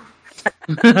direction.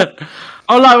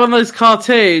 Oh, like one of those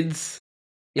cartoons.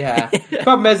 Yeah. The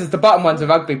problem is the bottom one's a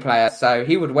rugby player, so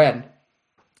he would win.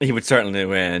 He would certainly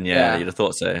win, yeah. You'd have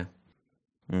thought so.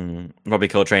 Robbie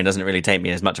Coltrane doesn't really take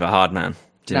me as much of a hard man,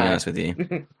 to be honest with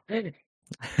you.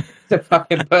 The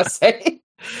fucking pussy.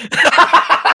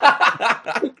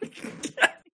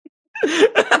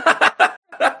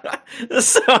 That's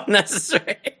so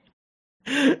unnecessary.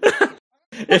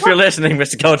 If you're listening,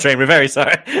 Mr. Coltrane, we're very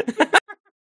sorry. I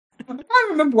can't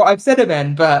remember what I've said him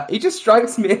in, but he just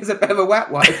strikes me as a bit of a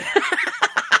wet wipe.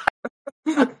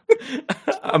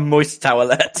 A moist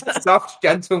towelette. A soft,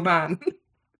 gentle man.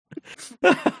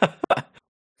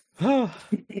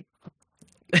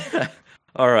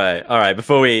 All right.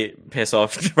 Before we piss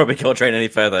off Robbie Coltrane any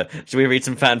further, should we read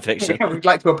some fan fiction? Yeah, we'd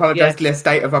like to apologise to the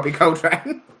estate of Robbie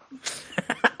Coltrane.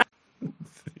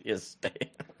 Yes.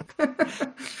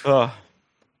 Oh.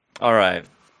 All right.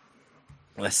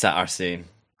 Let's set our scene.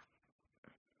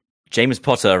 James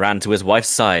Potter ran to his wife's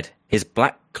side, his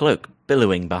black cloak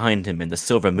billowing behind him in the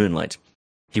silver moonlight.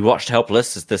 He watched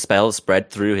helpless as the spell spread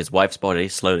through his wife's body,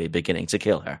 slowly beginning to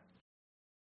kill her.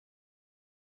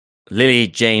 Lily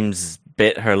James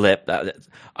bit her lip.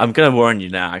 I'm going to warn you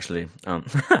now, actually.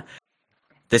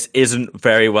 This isn't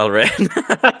very well written.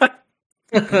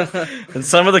 And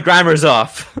some of the grammar's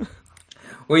off.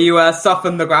 Will you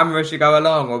soften the grammar as you go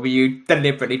along, or will you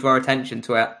deliberately draw attention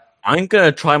to it? I'm going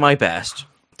to try my best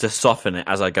to soften it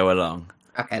as I go along.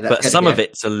 Okay, that's but some of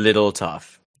it's a little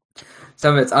tough.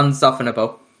 Some of it's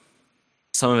unsoftenable.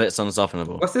 Some of it's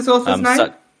unsoftenable. What's this author's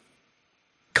name?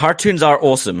 Cartoons are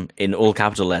awesome in all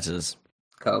capital letters.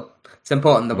 Cool. It's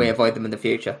important that we avoid them in the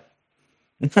future.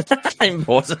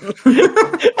 Important.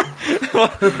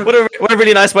 what a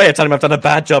really nice way of telling him I've done a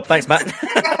bad job. Thanks, Matt.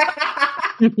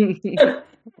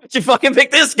 What'd you fucking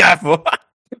pick this guy for?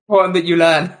 Important that you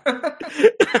learn.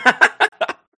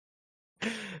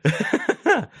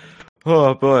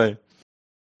 Oh boy.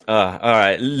 All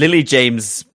right. Lily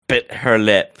James bit her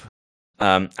lip.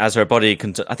 as her body...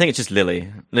 I think it's just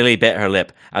Lily. Lily bit her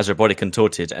lip as her body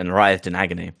contorted and writhed in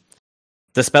agony.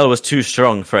 The spell was too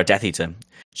strong for a Death Eater.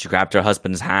 She grabbed her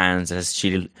husband's hands as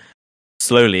she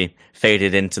slowly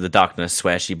faded into the darkness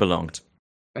where she belonged.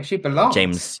 Where she belongs?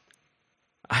 James...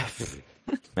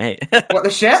 Mate. What the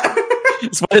shit?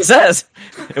 That's what it says.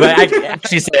 Well, it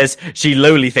actually says she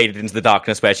lowly faded into the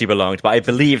darkness where she belonged, but I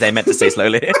believe they meant to say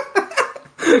slowly.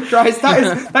 Christ,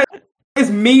 that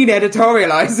is mean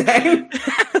editorializing.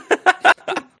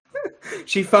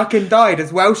 She fucking died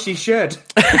as well she should.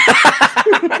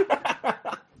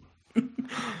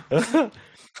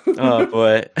 Oh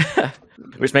boy.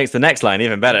 Which makes the next line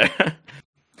even better.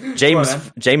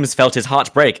 James felt his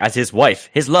heart break as his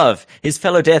wife, his love, his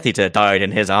fellow Death Eater died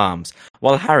in his arms,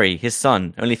 while Harry, his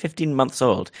son, only 15 months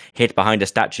old, hid behind a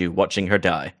statue watching her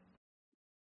die.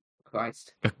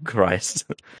 Christ.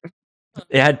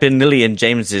 It had been Lily and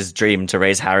James's dream to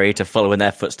raise Harry to follow in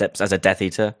their footsteps as a Death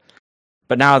Eater.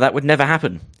 But now that would never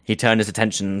happen. He turned his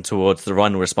attention towards the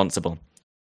one responsible.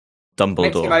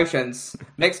 Dumbledore.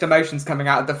 Mixed emotions coming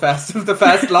out of the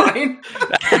first line.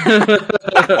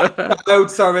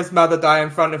 Old Sora's mother die in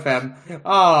front of him.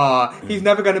 He's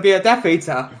never going to be a Death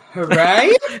Eater.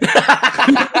 Hooray!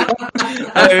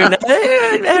 Oh no!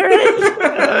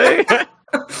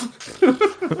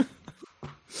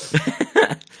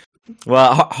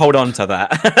 Well, hold on to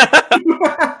that.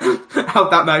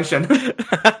 Hold that motion.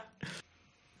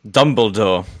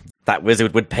 Dumbledore. That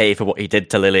wizard would pay for what he did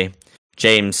to Lily.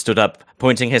 James stood up,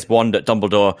 pointing his wand at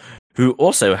Dumbledore, who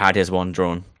also had his wand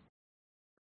drawn.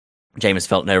 James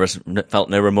felt no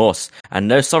remorse and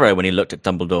no sorrow when he looked at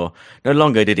Dumbledore. No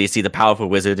longer did he see the powerful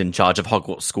wizard in charge of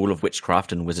Hogwarts School of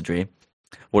Witchcraft and Wizardry.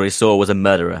 What he saw was a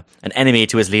murderer, an enemy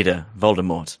to his leader,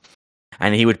 Voldemort,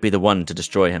 and he would be the one to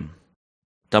destroy him.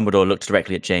 Dumbledore looked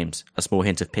directly at James, a small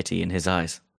hint of pity in his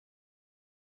eyes.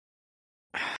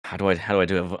 How do I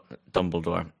do a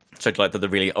Dumbledore? So like the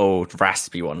really old,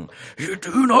 raspy one. You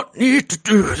do not need to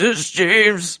do this,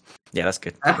 James. Yeah, that's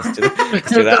good. Let's do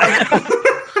that.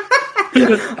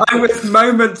 I was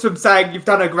moments from saying you've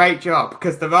done a great job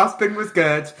because the rasping was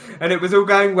good and it was all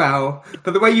going well.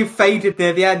 But the way you faded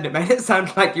near the end, it made it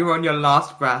sound like you were on your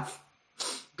last breath.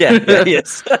 Yeah,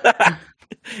 yes.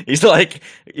 He's like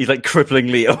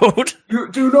cripplingly old.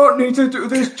 You do not need to do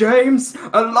this, James.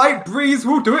 A light breeze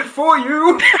will do it for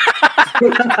you.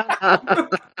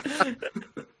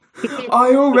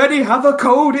 I already have a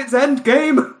cold. It's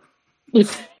endgame.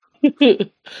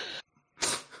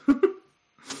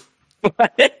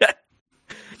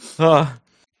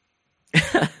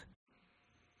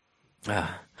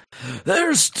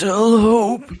 There's still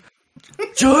hope.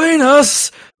 Join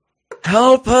us.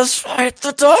 Help us fight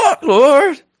the Dark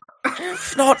Lord.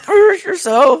 If not for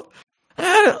yourself,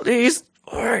 at least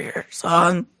for your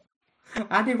son.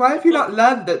 Andy, why have you not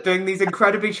learned that doing these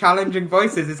incredibly challenging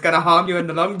voices is going to harm you in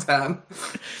the long term?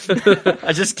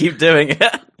 I just keep doing it.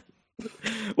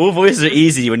 All voices are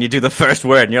easy when you do the first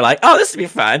word and you're like, oh, this will be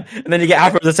fine. And then you get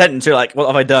halfway the sentence, you're like, what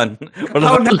have I done?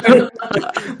 No.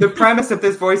 The premise of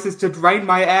this voice is to drain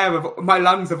my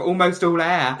lungs of almost all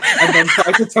air and then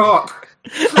try to talk.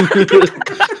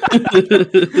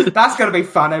 That's going to be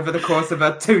fun over the course of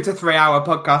a 2 to 3 hour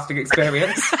podcasting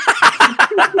experience.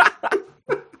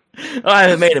 I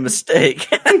haven't made a mistake.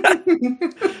 We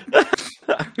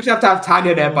should have to have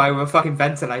Tanya nearby with a fucking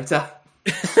ventilator.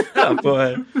 Oh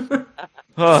boy.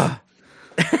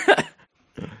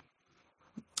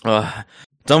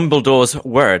 Dumbledore's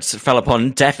words fell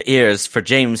upon deaf ears, for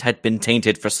James had been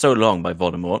tainted for so long by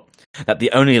Voldemort that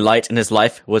the only light in his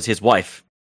life was his wife.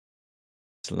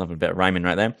 It's a lovely bit of rhyming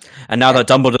right there. And now that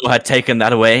Dumbledore had taken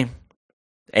that away,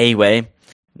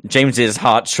 James's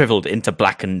heart shriveled into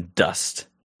blackened dust.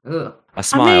 Ugh. A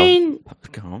smile. I mean,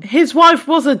 his wife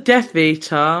was a Death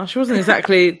Eater. She wasn't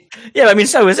exactly... Yeah, I mean,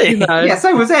 so was he. You know, yeah,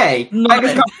 so was he.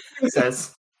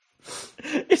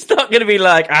 It's not going to be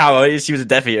like, well, she was a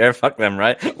Death Eater. Fuck them,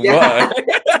 right? Yeah.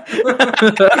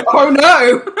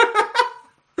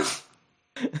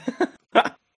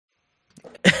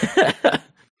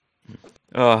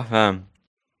 Oh, no!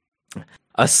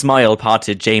 A smile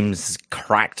parted James'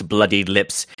 cracked, bloodied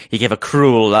lips. He gave a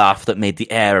cruel laugh that made the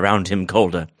air around him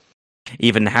colder.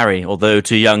 Even Harry, although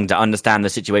too young to understand the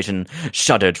situation,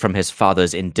 shuddered from his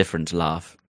father's indifferent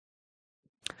laugh.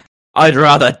 I'd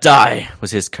rather die,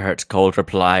 was his curt, cold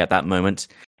reply at that moment.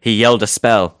 He yelled a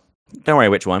spell, don't worry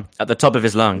which one, at the top of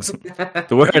his lungs.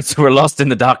 The words were lost in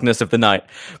the darkness of the night,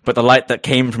 but the light that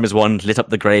came from his wand lit up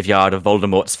the graveyard of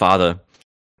Voldemort's father.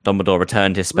 Dumbledore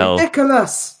returned his spell.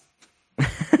 Ridiculous!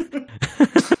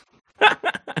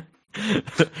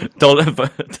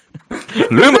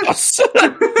 Lumos!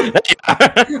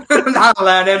 That'll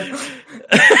learn him.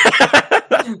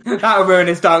 That'll ruin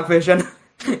his dark vision.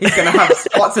 He's going to have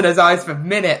spots in his eyes for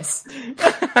minutes.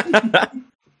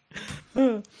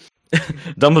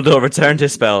 Dumbledore returned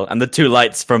his spell, and the two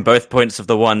lights from both points of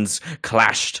the wands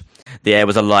clashed. The air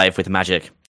was alive with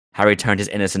magic. Harry turned his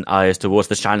innocent eyes towards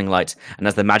the shining light, and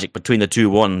as the magic between the two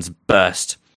wands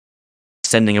burst,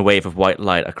 sending a wave of white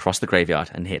light across the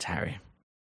graveyard and hit Harry.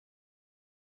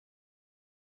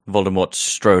 Voldemort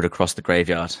strode across the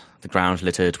graveyard, the ground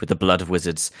littered with the blood of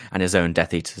wizards and his own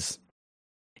Death Eaters.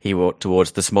 He walked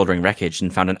towards the smouldering wreckage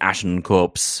and found an ashen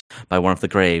corpse by one of the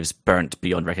graves, burnt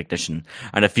beyond recognition,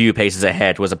 and a few paces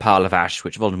ahead was a pile of ash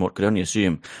which Voldemort could only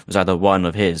assume was either one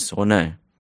of his or no.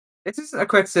 This isn't a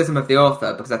criticism of the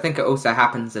author, because I think it also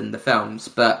happens in the films,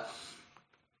 but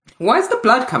where's the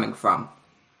blood coming from?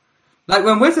 Like,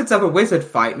 when wizards have a wizard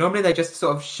fight, normally they just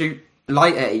sort of shoot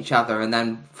light at each other and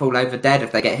then fall over dead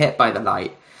if they get hit by the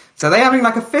light. So are they having,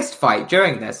 like, a fist fight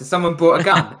during this? Has someone brought a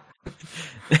gun?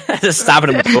 Just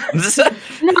stabbing him with guns.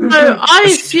 No, I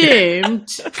assumed...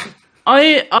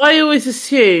 I always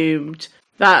assumed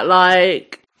that,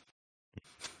 like,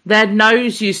 their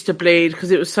nose used to bleed because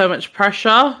it was so much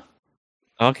pressure.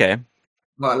 Okay.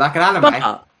 What, like an anime?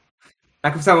 But...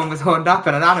 Like if someone was horned up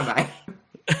in an anime?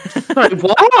 Like,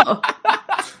 what?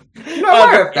 You're not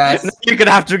aware of this? You're going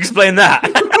to have to explain that.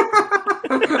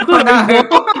 Oh, no.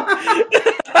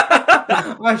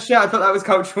 Oh shit, I thought that was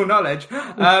cultural knowledge.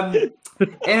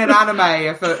 In an anime,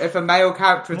 if a male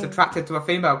character is attracted to a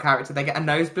female character, they get a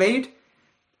nosebleed.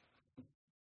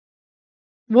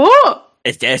 What?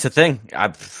 It's a thing. I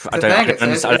don't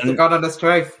understand. It's the God honest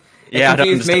truth. Yeah, it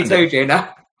confused me too,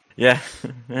 Gina. Yeah.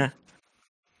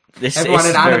 Everyone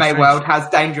in anime world has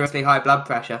dangerously high blood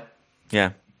pressure.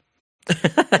 Yeah.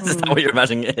 Is that what you're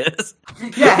imagining it is?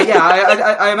 Yeah,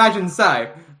 I imagine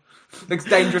so. Looks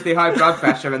dangerously high blood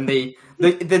pressure, and the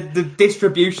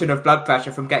distribution of blood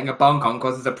pressure from getting a bonk on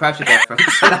causes a pressure difference.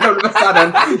 And then all of a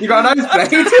sudden, you got a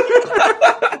nosebleed.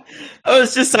 I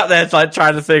was just sat there like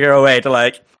trying to figure a way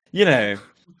to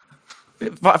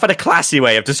find a classy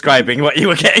way of describing what you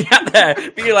were getting at there.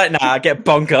 But you're like, nah, get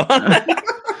bonk on.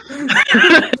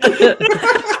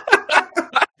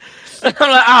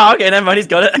 I'm like, oh, okay, never mind, he's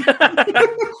got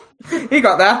it. He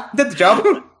got there, did the job.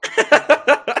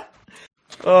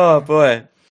 Oh, boy.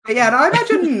 But yeah, and I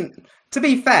imagine, to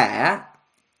be fair,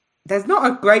 there's not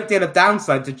a great deal of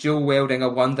downside to dual-wielding a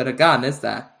wand and a gun, is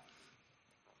there?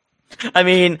 I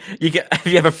mean, have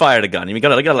you ever fired a gun? You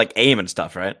gotta like aim and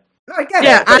stuff, right? I get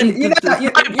yeah, it. But and you know that,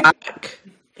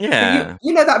 yeah.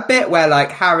 You know that bit where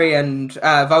like Harry and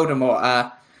Voldemort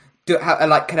are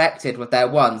like connected with their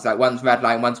wands, like one's red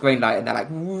light and one's green light, and they're like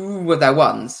woo, with their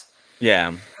wands.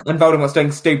 Yeah. And Voldemort's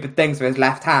doing stupid things with his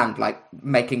left hand, like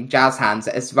making jazz hands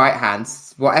at his right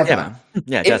hands, whatever.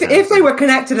 Yeah. If they were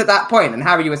connected at that point, and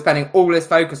Harry was spending all his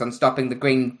focus on stopping the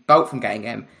green bolt from getting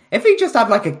him, if he just had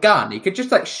like a gun, he could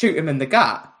just like shoot him in the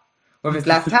gut with his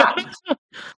left hand.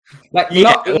 Like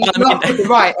lock with the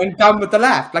right and gun with the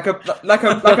left, like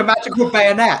a magical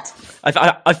bayonet.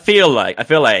 I feel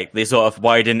like the sort of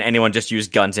why didn't anyone just use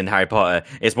guns in Harry Potter?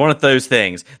 It's one of those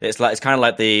things. It's kind of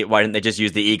like the why didn't they just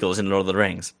use the eagles in Lord of the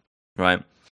Rings, right?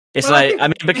 It's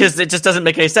because it just doesn't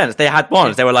make any sense. They had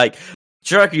wands. They were like,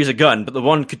 sure, I could use a gun, but the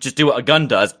wand could just do what a gun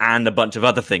does and a bunch of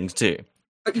other things too.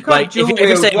 But you Like can't if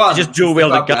you say just dual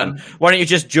wield a gun, why don't you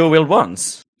just dual wield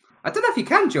wands? I don't know if you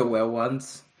can dual wield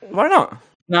wands. Why not?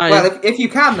 No. Well, if you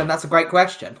can, then that's a great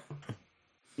question.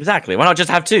 Exactly. Why not just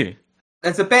have two?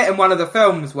 There's a bit in one of the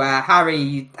films where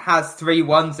Harry has 3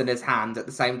 wands in his hand at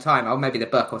the same time. Or maybe the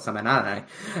book or something, I don't know.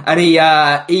 And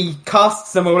he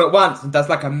casts them all at once and does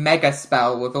like a mega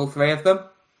spell with all 3 of them.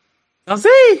 Does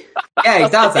he? Yeah, he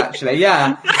does actually,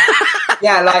 yeah.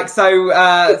 Yeah, like,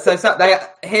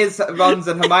 his Ron's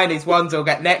and Hermione's wands will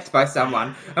get nicked by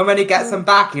someone. And when he gets them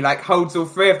back, he like holds all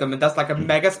 3 of them and does like a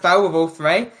mega spell with all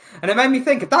 3. And it made me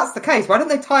think, if that's the case, why don't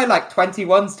they tie like 20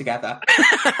 wands together?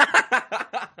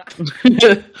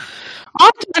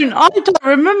 I don't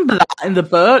remember that in the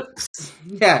books.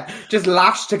 Yeah, just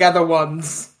lash together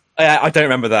wands. I don't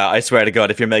remember that. I swear to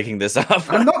God, if you're making this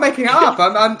up. I'm not making it up.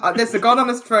 This is the God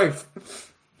honest truth.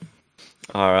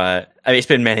 All right. I mean, it's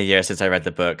been many years since I read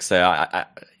the book, so I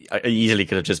easily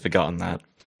could have just forgotten that.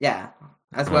 Yeah,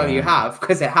 as well you have,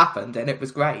 because it happened and it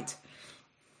was great.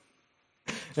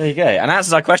 There you go. And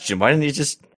answers our question. Why didn't you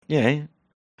just,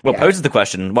 poses the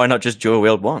question, why not just dual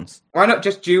wield wands? Why not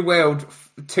just dual wield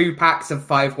 2 packs of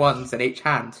 5 wands in each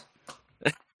hand?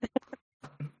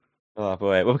 Oh,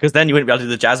 boy. Well, because then you wouldn't be able to do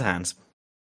the jazz hands.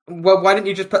 Well, why didn't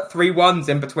you just put 3 wands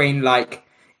in between, like,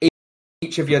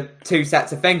 each of your 2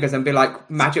 sets of fingers and be like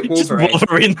magic Just Wolverine.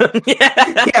 Wolverine them.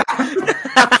 Yeah. Yeah.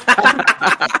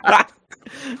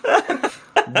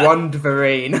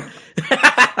 Wandverine.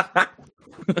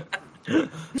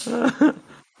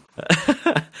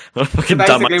 What a fucking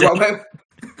dumb idea.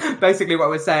 Basically what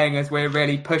we're saying is we're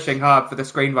really pushing hard for the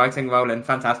screenwriting role in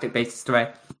Fantastic Beasts 3.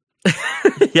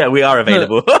 Yeah, we are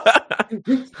available.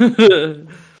 I'm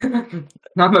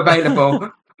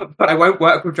available, but I won't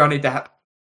work with Johnny Depp.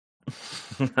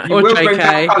 You Or will bring JK.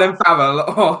 back Colin Farrell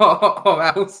or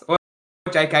else, or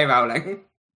J.K. Rowling.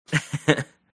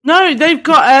 No, they've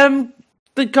got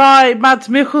the guy Mads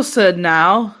Mikkelsen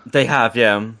now. They have,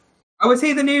 yeah. Oh, is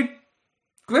he the new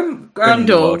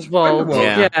Grindelwald. Grindelwald.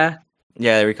 Yeah.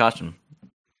 Yeah, they recast him.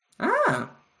 Ah,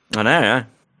 I know, yeah.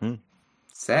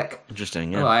 sick.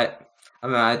 Interesting, yeah. All right.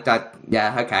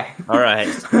 Yeah, okay. All right.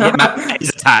 Yeah, Matt is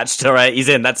attached. All right, he's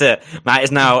in. That's it. Matt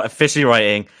is now officially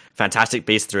writing Fantastic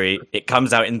Beasts 3. It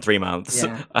comes out in 3 months.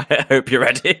 Yeah. I hope you're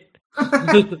ready.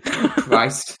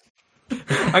 Christ.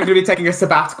 I'm going to be taking a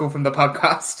sabbatical from the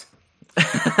podcast.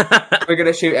 We're going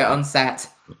to shoot it on set.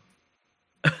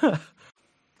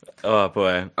 Oh,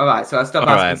 boy. All right, so I'll stop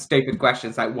asking stupid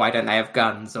questions like why don't they have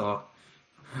guns or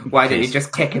why don't you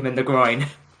just kick him in the groin?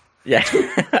 Yeah.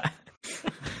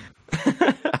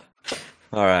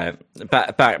 All right.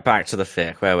 Back to the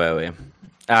fic. Where were we?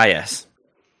 Ah, yes.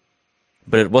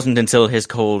 But it wasn't until his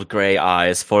cold grey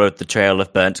eyes followed the trail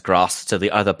of burnt grass to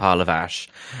the other pile of ash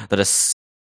that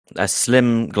a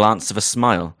slim glance of a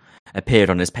smile appeared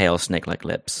on his pale snake-like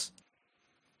lips.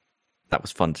 That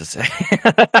was fun to say.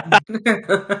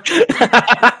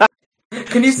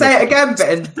 Can you say it again,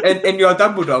 but in your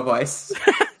Dumbledore voice?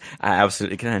 I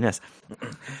absolutely can, yes.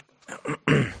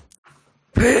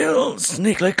 Pale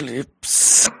snake-like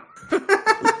lips.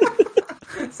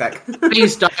 Sick.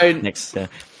 Please don't. Next.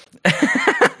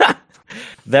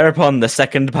 Thereupon, the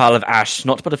second pile of ash,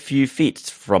 not but a few feet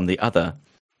from the other,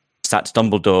 sat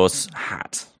Dumbledore's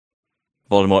hat.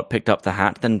 Voldemort picked up the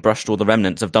hat, then brushed all the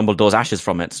remnants of Dumbledore's ashes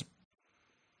from it.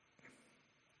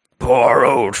 Poor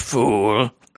old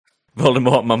fool,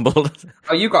 Voldemort mumbled.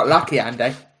 Oh, you got lucky,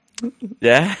 Andy.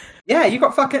 Yeah? Yeah, you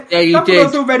got fucking... Yeah, you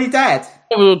Dumbledore's did. already dead.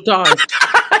 We'll die.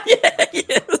 Yeah,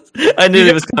 yes. I knew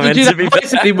it was coming, do to that be voice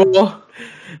fair. anymore.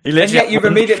 He And literally yet you've had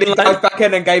one immediately line. dived back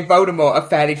in and gave Voldemort a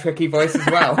fairly tricky voice as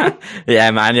well. Yeah,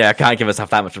 man, yeah, I can't give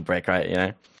myself that much of a break, right, you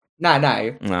know? No.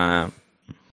 Nah.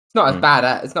 It's not as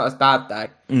bad. It's not as bad, though.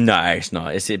 No, it's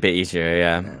not. It's a bit easier,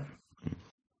 yeah.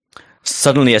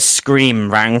 Suddenly a scream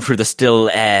rang through the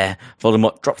still air.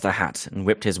 Voldemort dropped the hat and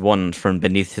whipped his wand from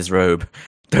beneath his robe.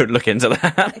 Don't look into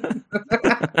that.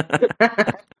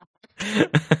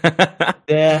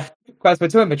 Yeah. Quest, we're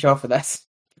too immature for this.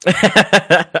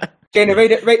 Gina, read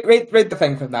the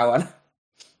thing from now on.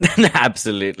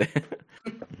 Absolutely.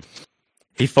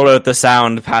 He followed the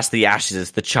sound past the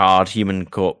ashes, the charred human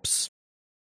corpse.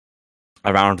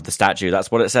 Around the statue,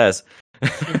 that's what it says.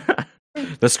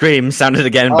 The scream sounded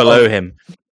again below him.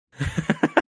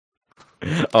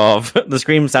 The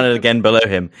scream sounded again below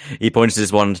him. He pointed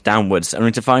his wand downwards,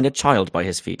 only to find a child by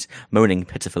his feet, moaning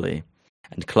pitifully,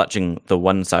 and clutching the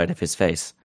one side of his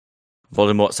face.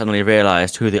 Voldemort suddenly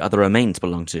realised who the other remains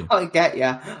belonged to. I get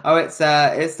ya. Oh, it's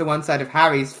the one side of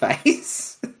Harry's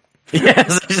face.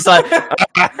 Yes, it's just like...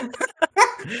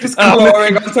 Just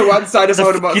clawing onto one side of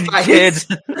Voldemort's face.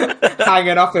 kid.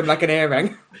 Hanging off him like an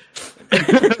earring. Get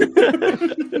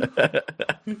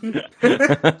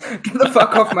the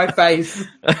fuck off my face.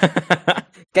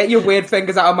 Get your weird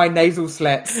fingers out of my nasal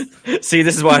slits. See,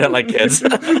 this is why I don't like kids.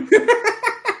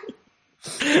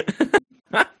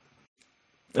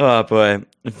 Oh boy.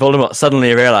 Voldemort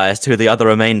suddenly realised who the other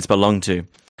remains belonged to.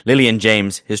 Lily and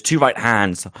James, his two right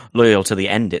hands, loyal to the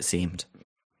end, it seemed.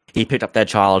 He picked up their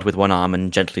child with one arm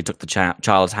and gently took the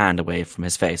child's hand away from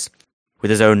his face,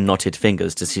 with his own knotted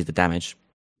fingers to see the damage.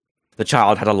 The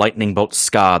child had a lightning bolt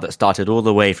scar that started all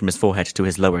the way from his forehead to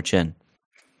his lower chin.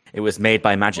 It was made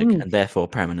by magic and therefore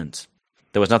permanent.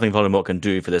 There was nothing Voldemort can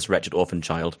do for this wretched orphan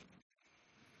child.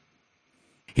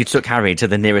 He took Harry to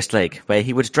the nearest lake, where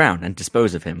he would drown and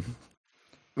dispose of him.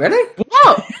 Really?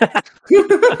 What?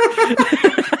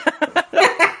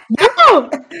 No!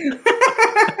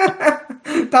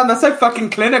 Damn, that's so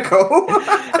fucking clinical.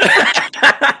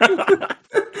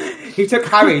 He took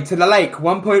Harry to the lake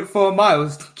 1.4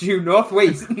 miles due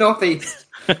northeast,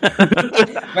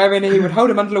 wherein he would hold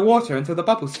him under the water until the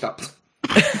bubbles stopped.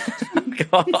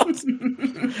 God.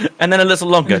 And then a little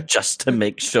longer, just to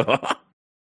make sure.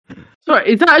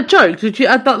 Sorry, is that a joke? Did you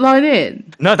add that line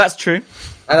in? No, that's true.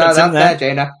 That's in there,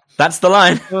 Gina. That's the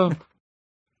line. Oh.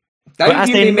 Don't as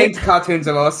you they be mean make- to cartoons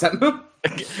are awesome.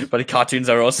 But the cartoons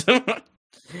are awesome.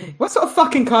 What sort of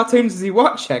fucking cartoons is he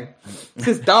watching? This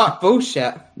is dark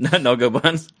bullshit. No, not good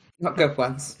ones. Not good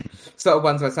ones. Sort of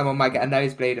ones where someone might get a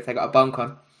nosebleed if they got a bunk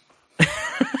on.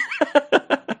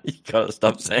 You gotta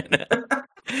stop saying it.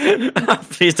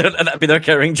 Please don't let that be the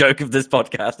recurring joke of this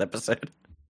podcast episode.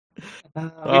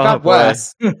 We've had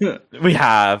worse. We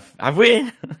have. Have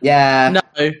we? Yeah.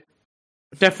 No,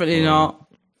 definitely not.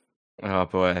 Oh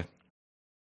boy.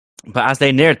 But as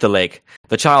they neared the lake,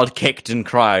 the child kicked and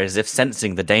cried as if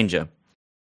sensing the danger.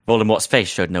 Voldemort's face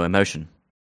showed no emotion.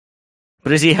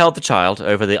 But as he held the child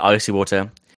over the icy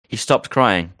water, he stopped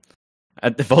crying.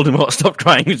 And Voldemort stopped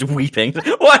crying, he was weeping.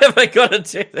 Why have I got to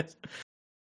do this?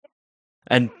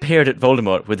 And peered at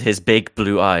Voldemort with his big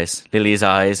blue eyes. Lily's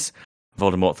eyes,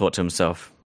 Voldemort thought to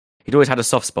himself. He'd always had a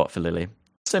soft spot for Lily.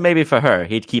 So maybe for her,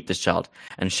 he'd keep this child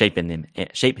and shape him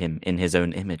in his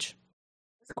own image.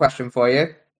 That's a question for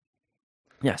you.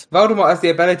 Yes. Voldemort has the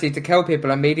ability to kill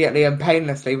people immediately and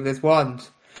painlessly with his wand.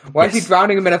 Why is he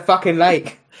drowning him in a fucking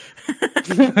lake?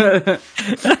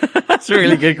 That's a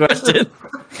really good question.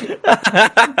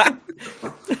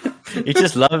 He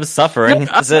just loves suffering.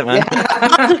 That's it, man.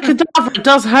 Kadabra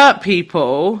does hurt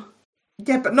people.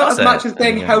 Yeah, but not as much as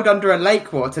being held under a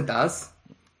lake water does.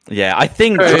 Yeah, I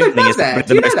think drowning is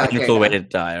the most painful way to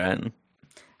die, right?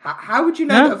 How would you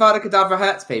know that Avada Kedavra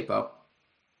hurts people?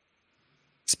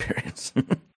 Experience.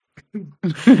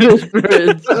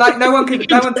 But like no one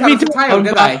tells a tale,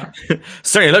 do they?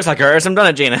 Certainly looks like hers. I'm done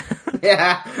it, Gina.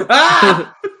 Yeah.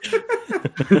 Ah!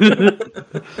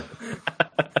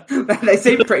 They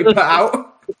seem pretty put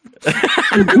out.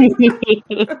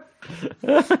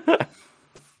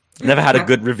 Never had a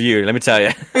good review, let me tell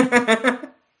you.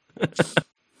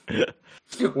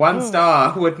 1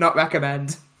 star, would not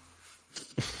recommend.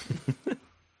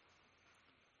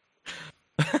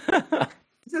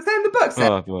 Does it say in the books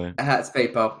that it hurts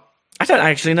people? I don't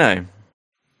actually know.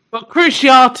 Well,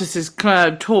 Cruciatus is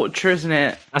kind of torture, isn't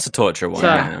it? That's a torture one. So,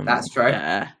 yeah, that's true.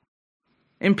 Yeah.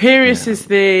 Imperius is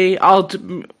the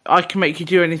I can make you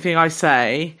do anything I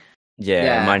say.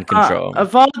 Yeah. Mind control.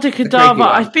 Avada Kedavra,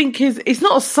 I think it's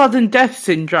not a sudden death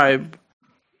syndrome.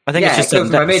 I think it's just sudden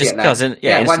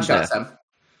death. One shot them.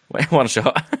 Wait, one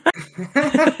shot.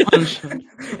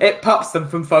 It pops them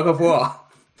from fog of war.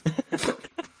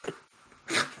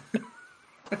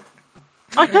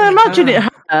 I can imagine it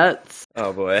hurts.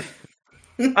 Oh boy.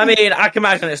 I mean, I can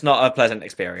imagine it's not a pleasant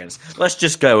experience. Let's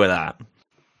just go with that.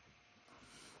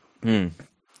 All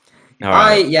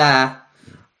right.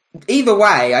 Either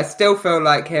way, I still feel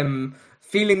like him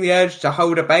feeling the urge to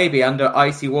hold a baby under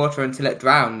icy water until it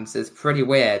drowns is pretty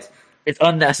weird. It's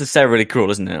unnecessarily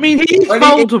cruel, isn't it? I mean, he's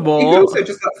Voldemort. He also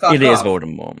just it is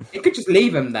Voldemort. You could just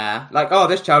leave him there. Like, oh,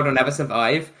 this child will never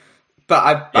survive.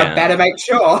 But I better make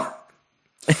sure.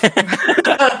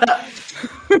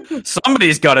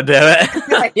 Somebody's got to do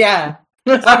it. Yeah.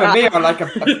 Either me or like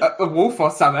a wolf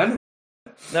or something.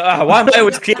 No, why am I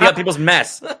always cleaning up people's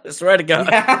mess? I swear to God.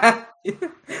 Yeah.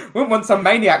 Wouldn't want some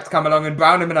maniac to come along and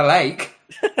drown him in a lake.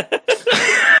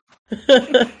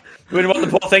 Wouldn't want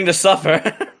the poor thing to suffer.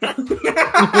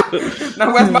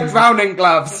 Now, where's my drowning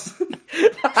gloves?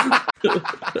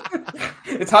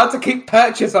 It's hard to keep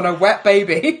purchase on a wet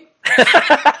baby.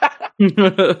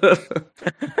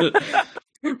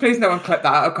 Please no one clip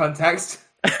that out of context.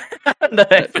 No,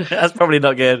 that's probably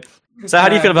not good. So how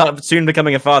do you feel about soon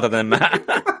becoming a father then, Matt?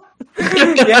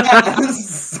 Yeah,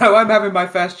 so I'm having my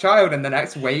first child in the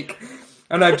next week,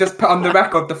 and I've just put on the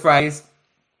record the phrase,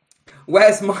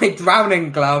 "Where's my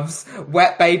drowning gloves?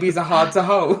 Wet babies are hard to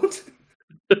hold."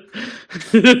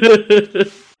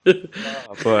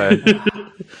 Oh boy.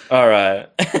 All right.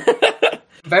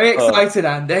 Very excited,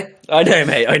 Andy. I know,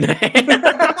 mate, I know.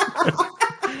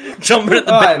 Jumping at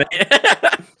the bit, mate.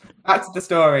 Back to the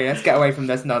story. Let's get away from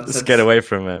this nonsense. Let's get away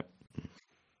from it.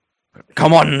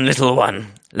 Come on, little one.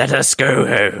 Let us go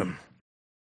home.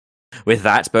 With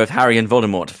that, both Harry and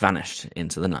Voldemort vanished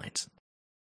into the night.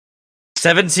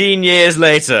 17 years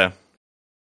later.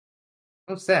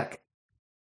 Oh, sick.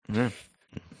 Yeah.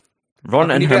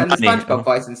 Ron and Hermione. You do it in the Hermione. SpongeBob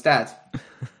voice instead.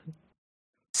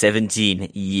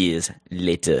 17 years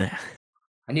later.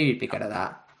 I knew you'd be good at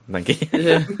that. Thank you.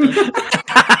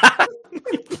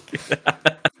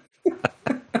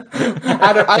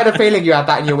 I had a feeling you had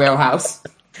that in your wheelhouse.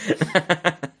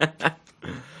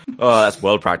 Oh, that's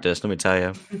well practiced, let me tell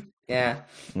you. Yeah.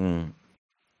 Ron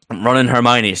and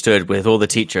Hermione stood with all the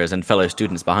teachers and fellow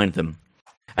students behind them.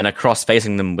 And across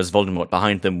facing them was Voldemort.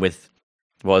 Behind them was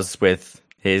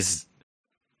his...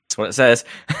 That's what it says.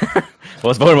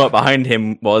 Was Voldemort behind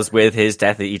him was with his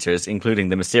Death Eaters, including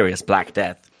the mysterious Black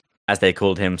Death, as they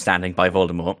called him, standing by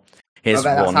Voldemort. His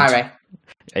I bet wand... that's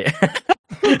Harry.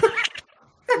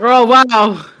 Oh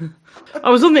wow! I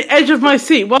was on the edge of my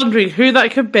seat, wondering who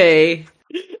that could be.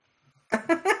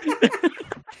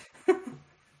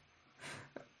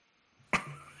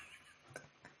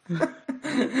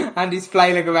 And he's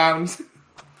flailing around.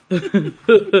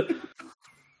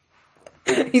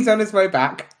 He's on his way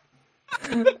back.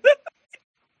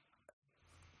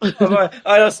 I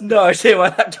just no idea why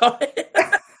that guy.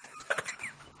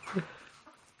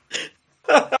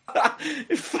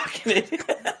 You fucking idiot.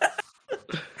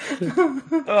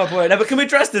 Oh boy! Now, but can we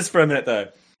address this for a minute though?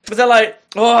 Was they're like,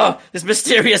 oh, this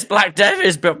mysterious Black Death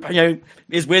is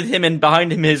with him, and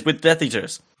behind him is with Death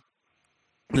Eaters.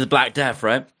 The Black Death,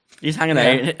 right? He's hanging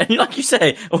out, and like you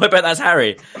say, oh, I bet that's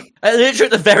Harry. Literally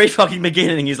at the very fucking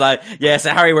beginning, he's like, yeah, so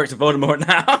Harry works for Voldemort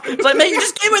now. It's like, mate, you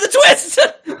just came with a twist!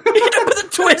 You didn't put the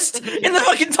twist in the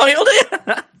fucking title, did you?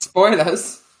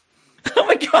 Spoilers. Oh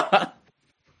my god.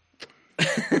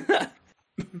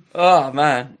 Oh,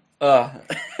 man. Oh.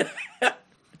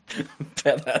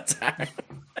 Bet that's Harry.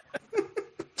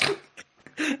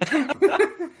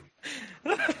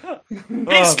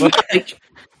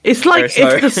 It's like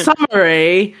if the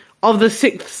summary of The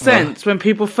Sixth Sense when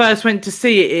people first went to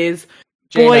see it is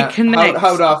boy connects.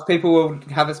 Hold off, people will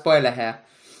have a spoiler here.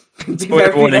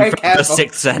 Spoiler warning for The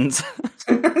Sixth Sense.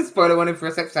 Spoiler warning for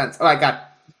The Sixth Sense. Oh my god.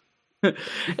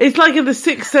 It's like if The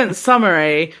Sixth Sense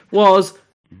summary was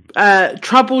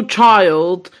troubled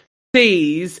child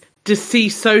sees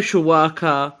deceased social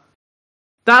worker.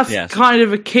 That's kind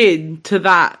of akin to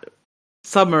that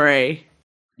summary.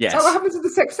 Yes. Is that what happens in The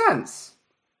Sixth Sense?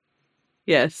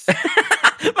 Yes. Man,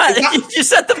 you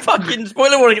said the fucking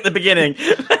spoiler warning at the beginning.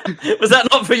 Was that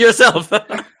not for yourself? Do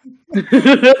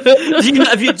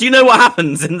you know what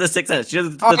happens in The Sixth Sense? Do you know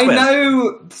the I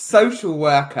know social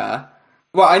worker.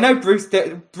 Well, I know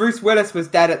Bruce Willis was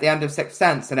dead at the end of Sixth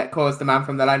Sense, and it caused the man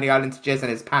from the Lonely Island to jizz in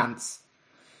his pants.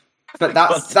 But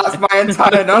that's my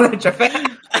entire knowledge of it.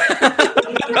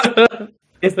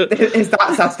 Is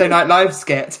that Saturday Night Live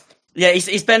skit? Yeah, he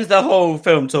spends the whole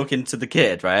film talking to the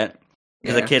kid, right?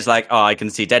 Because the kid's like, oh, I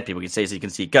can see dead people, so you can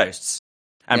see ghosts.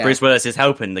 And Bruce Willis is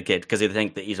helping the kid because they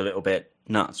think that he's a little bit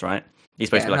nuts, right? He's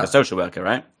supposed to be like a social worker,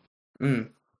 right?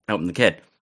 Helping the kid.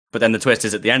 But then the twist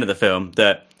is at the end of the film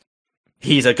that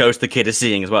he's a ghost the kid is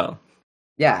seeing as well.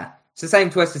 Yeah. It's the same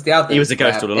twist as the others. He was a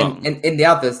ghost all along. In the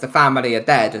others, the family are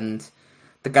dead and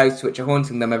the ghosts which are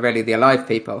haunting them are really the alive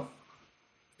people.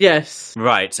 Yes.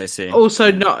 Right, I see.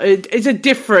 Also, not. It's a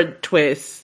different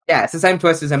twist. Yeah, it's the same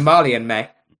twist as in Marley and Me.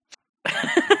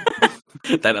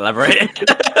 Don't elaborate.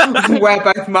 Where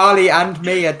both Marley and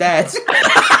me are dead.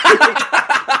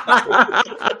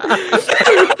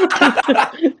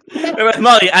 Where both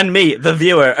Marley and me, the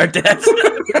viewer, are dead.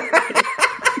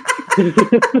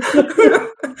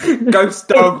 Ghost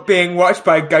dog being watched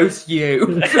by Ghost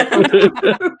you.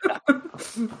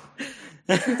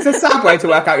 It's a sad way to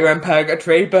work out your own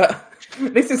purgatory, but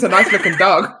at least it's a nice looking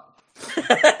dog.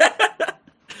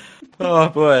 Oh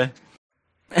boy.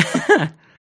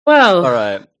 Well, all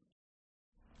right.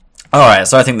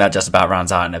 So I think that just about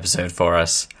rounds out an episode for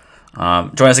us.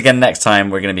 Join us again next time.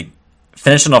 We're going to be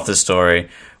finishing off this story.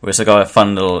 We also got a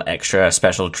fun little extra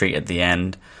special treat at the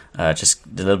end. Just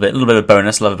a little bit of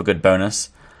bonus. Love a good bonus.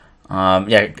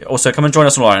 Also come and join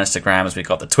us on our Instagrams. We've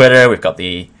got the Twitter. We've got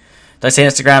the. Did I say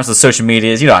Instagrams? The social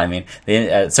medias. You know what I mean.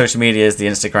 The social medias, the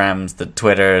Instagrams, the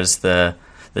Twitters, the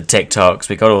TikToks.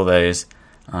 We got all those.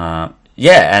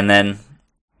 And then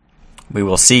we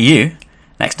will see you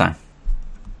next time.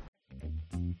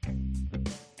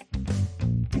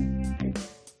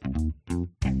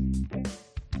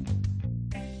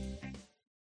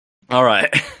 All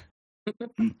right.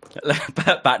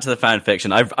 Back to the fan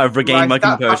fiction. I've regained my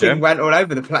composure. That went all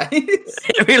over the place.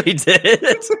 It really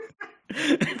did.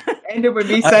 Ended with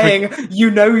me saying,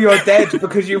 "You know you're dead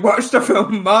because you watched the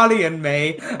film Marley and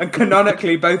Me, and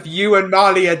canonically both you and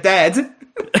Marley are dead."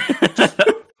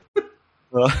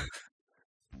 Well,